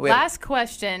 Okay, We have- last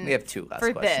question We have two last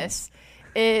for questions.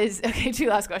 this is, okay, 2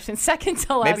 last questions. Second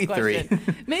to last Maybe 3.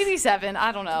 question. Maybe 7,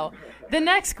 I don't know. The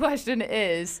next question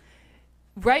is,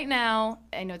 right now,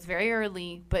 I know it's very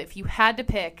early, but if you had to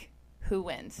pick, who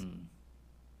wins?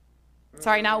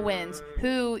 Sorry, not wins.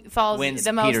 Who falls Wins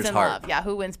the most Peter's in heart. love? Yeah,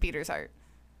 who wins Peter's heart?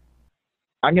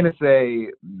 I'm gonna say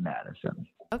Madison.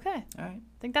 Okay. All right.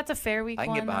 I think that's a fair week I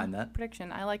can get one behind that.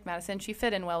 prediction. I like Madison. She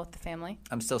fit in well with the family.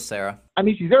 I'm still Sarah. I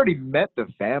mean, she's already met the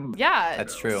family. Yeah.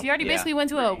 That's true. She already Yeah. basically went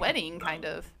to a wedding, kind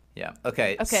of. Yeah.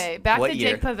 Okay. Okay, back what to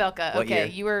year? Jake Pavelka. What Okay, year?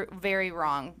 you were very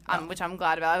wrong, which I'm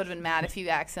glad about. I would have been mad if you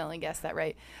accidentally guessed that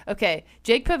right. Okay,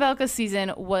 Jake Pavelka's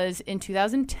season was in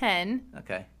 2010.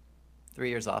 Okay. 3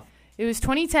 years off. It was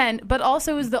 2010, but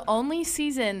also it was the only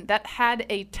season that had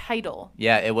a title.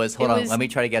 Yeah, it was. Hold It on. was- Let me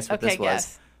try to guess what okay, this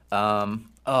was.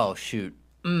 Oh, shoot.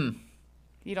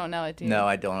 You don't know it, do you? No,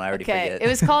 I don't. I already Okay, forget. it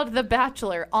was called The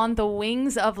Bachelor on the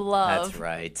Wings of Love. That's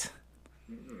right.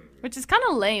 Which is kind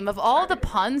of lame. Of all the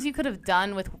puns you could have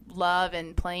done with love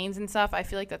and planes and stuff, I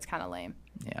feel like that's kind of lame.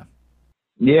 Yeah.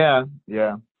 Yeah,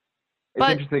 yeah. It's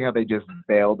But- interesting how they just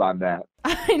bailed on that.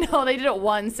 I know, they did it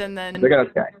once and then... Look at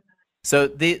us guys. So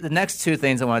the next two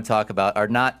things I want to talk about are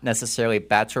not necessarily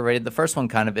Bachelor related. The first one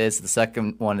kind of is. The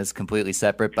second one is completely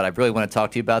separate, but I really want to talk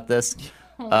to you about this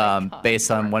based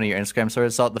on one of your Instagram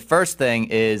stories. So the first thing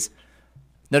is,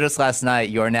 notice last night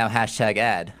you are now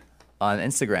 #ad on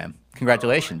Instagram.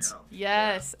 Congratulations.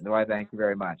 Yes. Why, thank you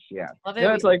very much. Yeah. Love it. No,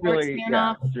 We it's like support really,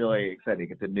 Smirnoff. it's really exciting.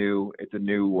 It's a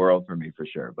new world for me for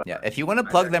sure. But Yeah, if you want to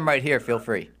plug them right here, feel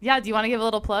free. Yeah, do you want to give a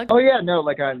little plug? oh yeah, no,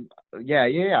 like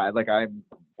yeah. Like I'm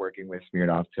working with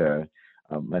Smirnoff to,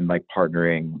 and like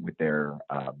partnering with their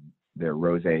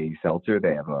rosé seltzer.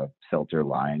 They have a seltzer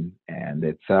line, and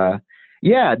it's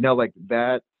yeah, no, like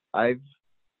that. I've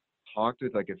talked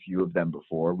with like a few of them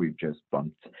before. We've just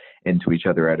bumped into each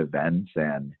other at events,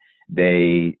 and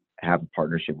they have a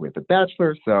partnership with The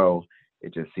Bachelor, so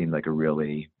it just seemed like a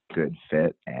really good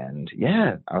fit. And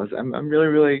yeah, I'm really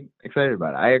really excited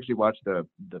about it. I actually watched the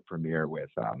premiere with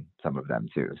some of them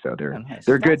too, so Oh, nice.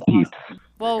 they're good That's peeps.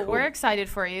 Well, Cool. we're excited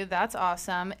for you. That's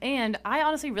awesome. And I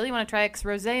honestly really want to try it because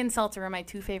rosé and seltzer are my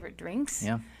two favorite drinks.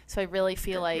 Yeah. So I really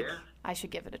feel like I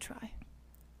should give it a try.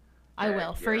 I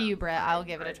will. For you, Brett, I'll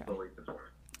give it a try.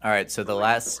 All right, so the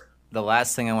last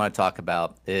thing I want to talk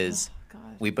about is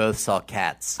God. we both saw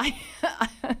Cats.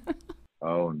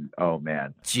 Oh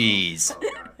man. Jeez.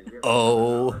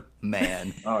 Oh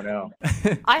man. Oh no.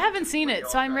 I haven't seen it,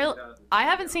 so I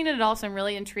haven't seen it at all, so I'm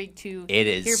really intrigued to It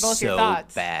is hear both your so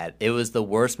thoughts. bad. It was the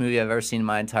worst movie I've ever seen in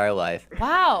my entire life.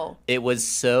 Wow. It was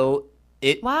so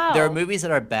Wow. There are movies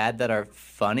that are bad that are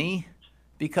funny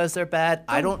because they're bad.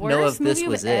 I don't know if Worst this movie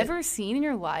was you've it. ever seen in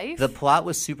your life? The plot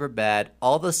was super bad.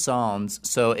 All the songs.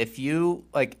 So if you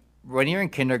like when you're in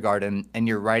kindergarten and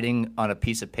you're writing on a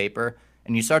piece of paper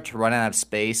and you start to run out of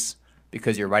space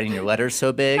because you're writing your letters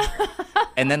so big,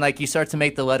 and then like you start to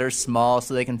make the letters small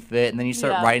so they can fit, and then you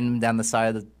start Yeah. writing them down the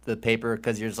side of the paper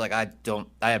because you're just like I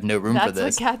have no room for That's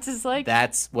this. what Cats is like?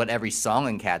 That's what every song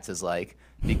in Cats is like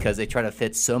because they try to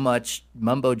fit so much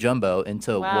mumbo jumbo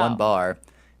into Wow. one bar.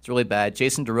 It's really bad.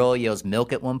 Jason Derulo yells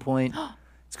milk at one point.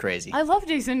 It's crazy. I love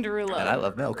Jason Derulo. And I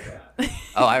love milk.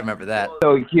 Oh, I remember that.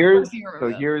 So here's course you remember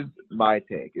that. here's my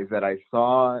take is that I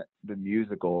saw the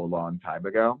musical a long time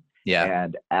ago Yeah.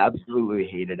 and absolutely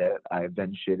hated it. I've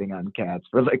been shitting on Cats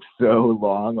for like so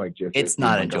long, like just It's it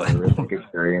not being, like, a enjoyable. horrific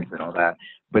experience and all that.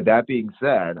 But that being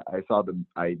said,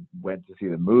 I went to see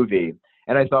the movie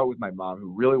and I saw it with my mom who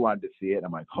really wanted to see it. And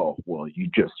I'm like, oh well,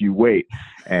 you wait.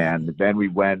 And then we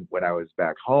went when I was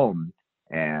back home.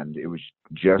 And it was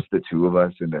just the two of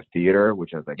us in the theater,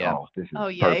 which I was like, Yeah. oh, this is Oh,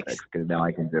 yikes. perfect. Because now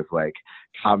I can just like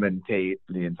commentate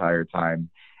the entire time.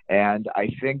 And I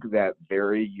think that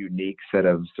very unique set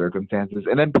of circumstances,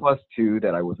 and then plus two,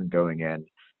 that I wasn't going in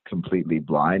completely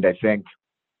blind. I think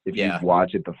if Yeah. you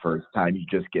watch it the first time, you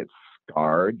just get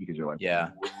scarred because you're like, Yeah.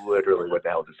 literally, what the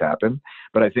hell just happened?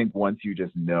 But I think once you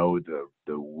just know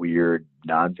the weird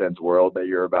nonsense world that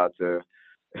you're about to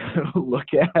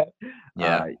look at,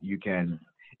 Yeah. you can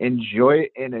enjoy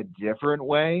it in a different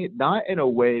way, not in a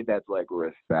way that's like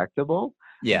respectable,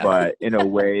 Yeah. but in a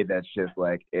way that's just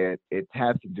like it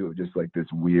taps into just like this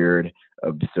weird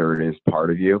absurdist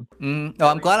part of you. No,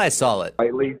 I'm glad I saw it.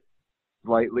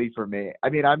 Slightly for me. I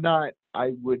mean,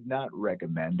 I would not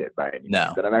recommend it by any means,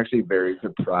 No. but I'm actually very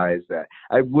surprised that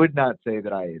I would not say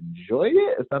that I enjoyed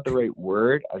it. It's not the right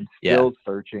word. I'm Yeah. still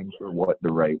searching for what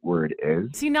the right word is.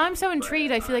 See, now I'm so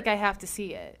intrigued. I feel like I have to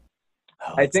see it.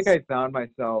 Oh, I think I found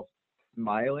myself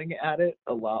smiling at it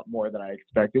a lot more than I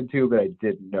expected to, but I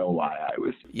didn't know why I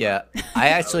was. Yeah. I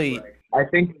actually. I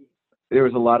think there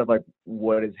was a lot of like,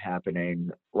 what is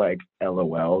happening, like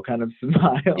LOL kind of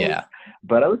smiles. Yeah.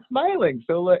 But I was smiling,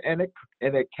 so and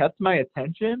it kept my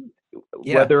attention,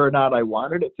 Yeah. whether or not I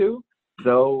wanted it to.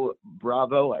 So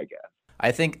bravo, I guess.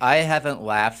 I think I haven't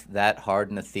laughed that hard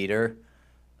in the theater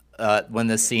when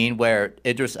the scene where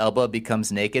Idris Elba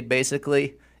becomes naked,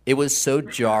 basically. It was so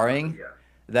jarring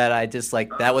that I just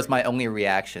like that was my only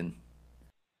reaction.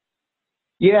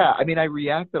 Yeah, I mean, I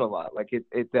reacted a lot. Like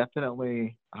it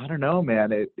definitely, I don't know,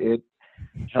 man. It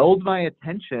held my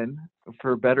attention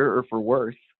for better or for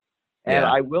worse. And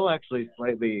Yeah. I will actually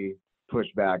slightly push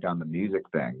back on the music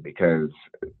thing because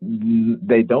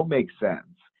they don't make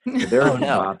sense. There are Oh, some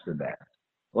no. bops in there.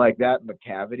 Like that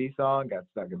McCavity song got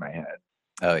stuck in my head.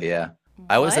 Oh yeah.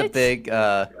 I was a What? big when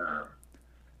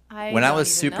I don't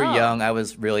was even super know. young, I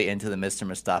was really into the Mr.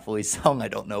 Mistopheles song. I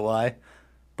don't know why,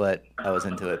 but I was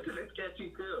into it.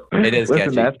 It is Listen,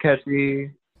 catchy. that's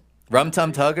catchy. Rum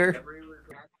Tum Tugger.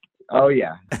 Oh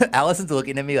yeah. Allison's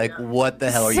looking at me like, "What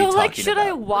the hell are you So, talking like, should I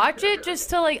about?" watch it just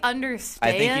to, like,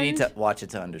 understand? I think you need to watch it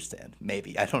to understand.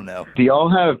 Maybe I don't know. Do y'all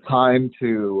have time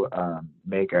to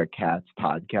make a Cats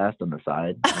podcast on the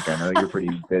side? Like I know you're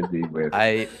pretty busy with.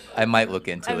 I might look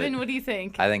into Evan, it. what do you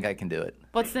think? I think I can do it.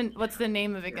 What's the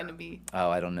name of it going to be? Oh,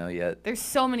 I don't know yet. There's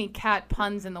so many cat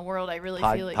puns in the world. I really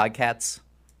feel like Podcats.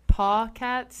 paw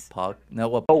cats, No,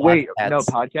 what? Oh wait, no Podcats.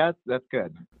 podcast. That's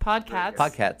good. podcats.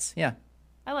 Podcats. Yeah.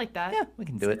 I I like that. Yeah, we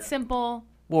can do it. It's simple.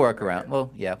 We'll work around.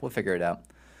 Well, yeah, we'll figure it out.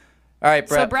 All right,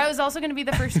 Brett. So Brett is also going to be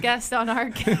the first guest on our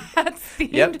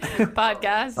cats-themed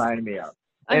podcast. Sign me up.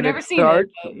 I've never it seen starts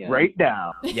it. But, yeah. right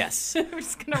now. Yes. We're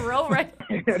just going to roll right.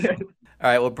 All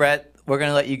right, well, Brett, we're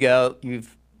going to let you go.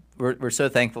 We're so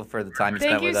thankful for the time you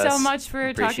spent Thank you with us. so much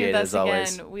for talking Appreciate it with as us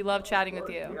always. again. We love chatting with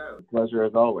you. Pleasure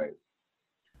as always.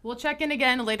 We'll check in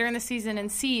again later in the season and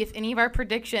see if any of your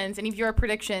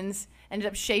predictions ended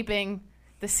up shaping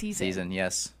the season.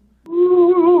 Yes.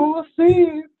 Ooh, we'll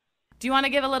see. Do you want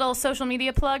to give a little social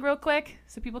media plug real quick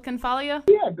so people can follow you?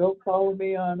 Yeah, go follow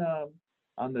me on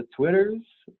the Twitters,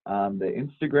 the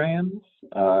Instagrams,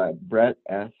 Brett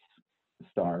S.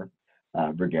 Star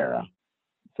Vergara.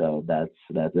 So that's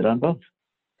it on both.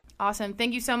 Awesome.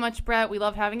 Thank you so much, Brett. We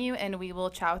love having you, and we will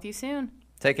chat with you soon.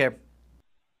 Take care.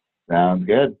 Sounds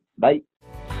good. Bye.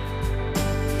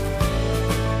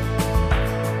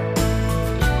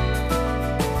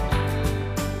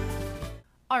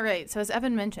 All right. So as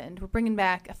Evan mentioned, we're bringing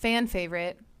back a fan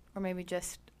favorite, or maybe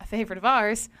just a favorite of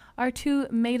ours, our 2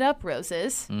 made-up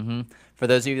roses. Mm-hmm. For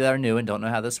those of you that are new and don't know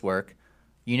how this works,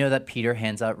 you know that Peter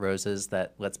hands out roses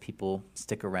that lets people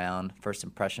stick around. First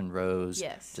impression rose.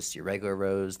 Yes. Just your regular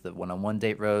rose, the one-on-one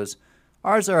date rose.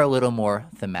 Ours are a little more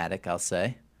thematic, I'll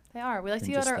say. They are. We like to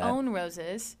Than give out just our that. own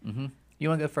roses. Mm-hmm. You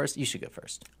want to go first? You should go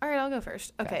first. All right, I'll go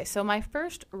first. Okay. Okay, so my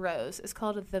first rose is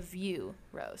called The View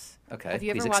rose. Okay, Have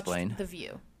you please ever watched explain. The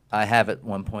View? I have at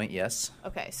one point, yes.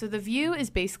 Okay, so The View is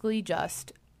basically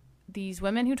just these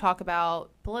women who talk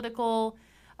about political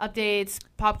updates,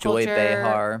 pop Joy culture.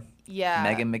 Behar, Yeah.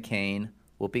 Meghan McCain,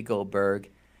 Whoopi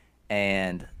Goldberg,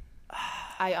 and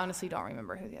I honestly don't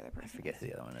remember who the other person I forget who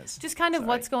the other one is. Just kind of Sorry.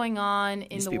 what's going on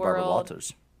in Used the to be world. Barbara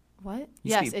Walters. What? Used to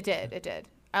Yes, be- it did. It did.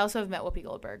 I also have met Whoopi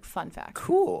Goldberg. Fun fact.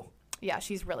 Cool. Yeah,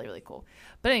 she's really, really cool.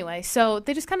 But anyway, so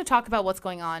they just kind of talk about what's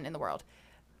going on in the world.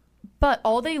 But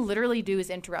all they literally do is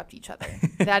interrupt each other.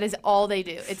 That is all they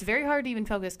do. It's very hard to even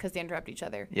focus because they interrupt each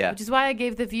other. Yeah. Which is why I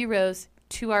gave the View Rose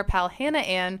to our pal Hannah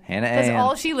Ann. Hannah Because Ann.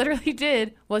 all she literally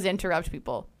did was interrupt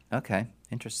people. Okay,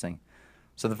 interesting.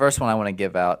 So the first one I want to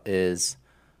give out is,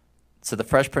 so The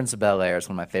Fresh Prince of Bel-Air is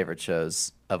one of my favorite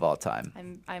shows of all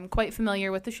time. I'm quite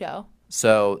familiar with the show.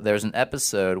 So there's an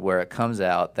episode where it comes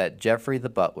out that Jeffrey the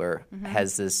butler Mm-hmm.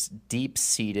 has this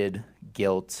deep-seated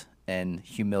guilt and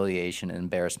humiliation and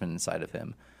embarrassment inside of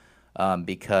him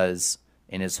because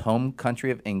in his home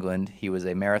country of England, he was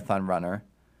a marathon runner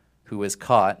who was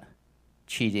caught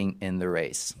cheating in the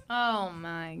race. Oh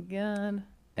my God.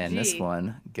 And this Gee.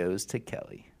 one goes to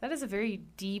Kelly. That is a very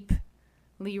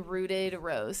deeply rooted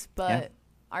rose, but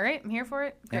all right, I'm here for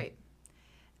it. Yeah. Great.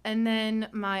 And then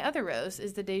my other rose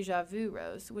is the Deja Vu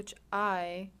rose, which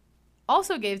I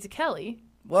also gave to Kelly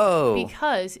Whoa.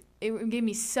 because it gave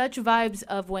me such vibes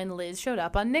of when Liz showed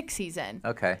up on Nick's season.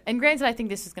 Okay. And granted, I think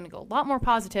this is going to go a lot more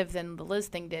positive than the Liz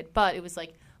thing did, but it was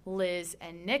like Liz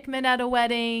and Nick met at a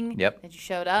wedding. Yep. And she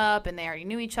showed up, and they already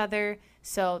knew each other.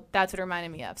 So that's what it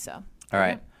reminded me of. So. All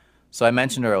right. So I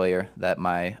mentioned earlier that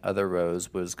my other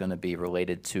rose was going to be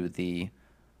related to the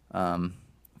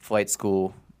flight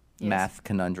school Yes. math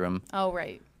conundrum. Oh,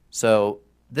 right. So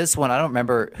this one, I don't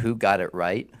remember who got it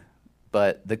right,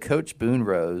 but the Coach Boone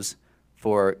rose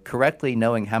for correctly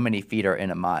knowing how many feet are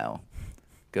in a mile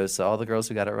goes to all the girls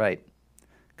who got it right.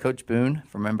 Coach Boone,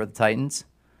 from Remember the Titans.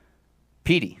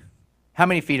 Petey, how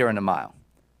many feet are in a mile?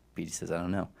 Petey says, I don't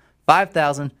know.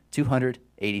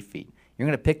 5,280 feet. You're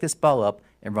going to pick this ball up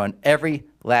and run every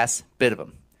last bit of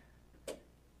them.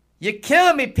 You're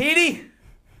killing me, Petey!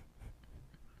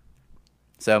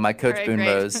 So my Coach All right, Boone great.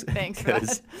 rose Thanks for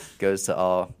goes to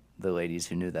all the ladies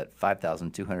who knew that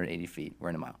 5,280 feet were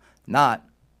in a mile, not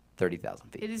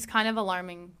 30,000 feet. It is kind of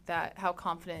alarming that how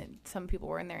confident some people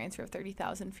were in their answer of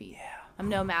 30,000 feet. Yeah. I'm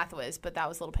no math whiz, but that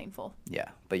was a little painful. Yeah,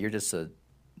 but you're just a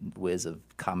whiz of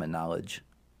common knowledge.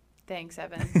 Thanks,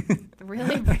 Evan.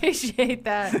 Really appreciate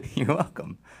that. You're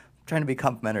welcome. I'm trying to be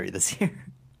complimentary this year.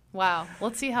 Wow.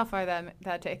 Let's see how far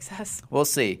that takes us. We'll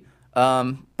see.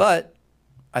 But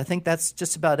I think that's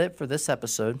just about it for this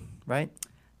episode, right?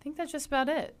 I think that's just about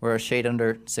it. We're a shade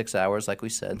under 6 hours, like we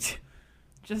said.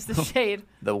 Just the shade.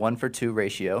 The 1-for-2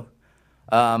 ratio.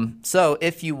 So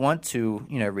if you want to,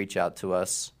 reach out to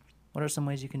us, what are some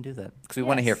ways you can do that? Because we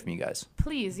want to hear Yes. from you guys.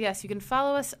 Please, yes, you can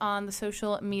follow us on the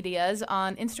social medias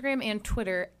on Instagram and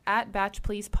Twitter at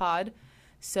BatchPleasePod.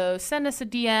 So send us a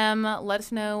DM. Let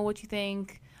us know what you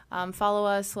think. Follow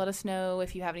us. Let us know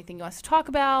if you have anything you want us to talk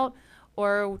about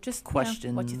or just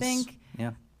Questions. what you think.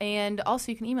 Yeah. And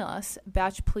also you can email us,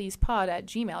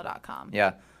 batchpleasepod@gmail.com.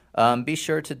 Yeah. Be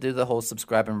sure to do the whole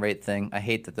subscribe and rate thing. I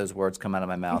hate that those words come out of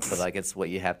my mouth, but it's what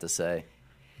you have to say.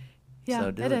 Yeah,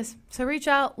 So do it is. So reach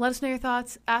out, let us know your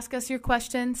thoughts, ask us your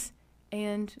questions,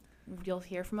 and you'll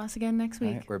hear from us again next All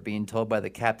week. right, we're being told by the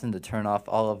captain to turn off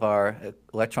all of our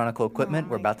electronic equipment.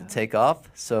 Oh We're my about God. to take off.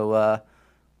 So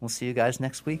we'll see you guys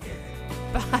next week.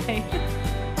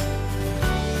 Bye.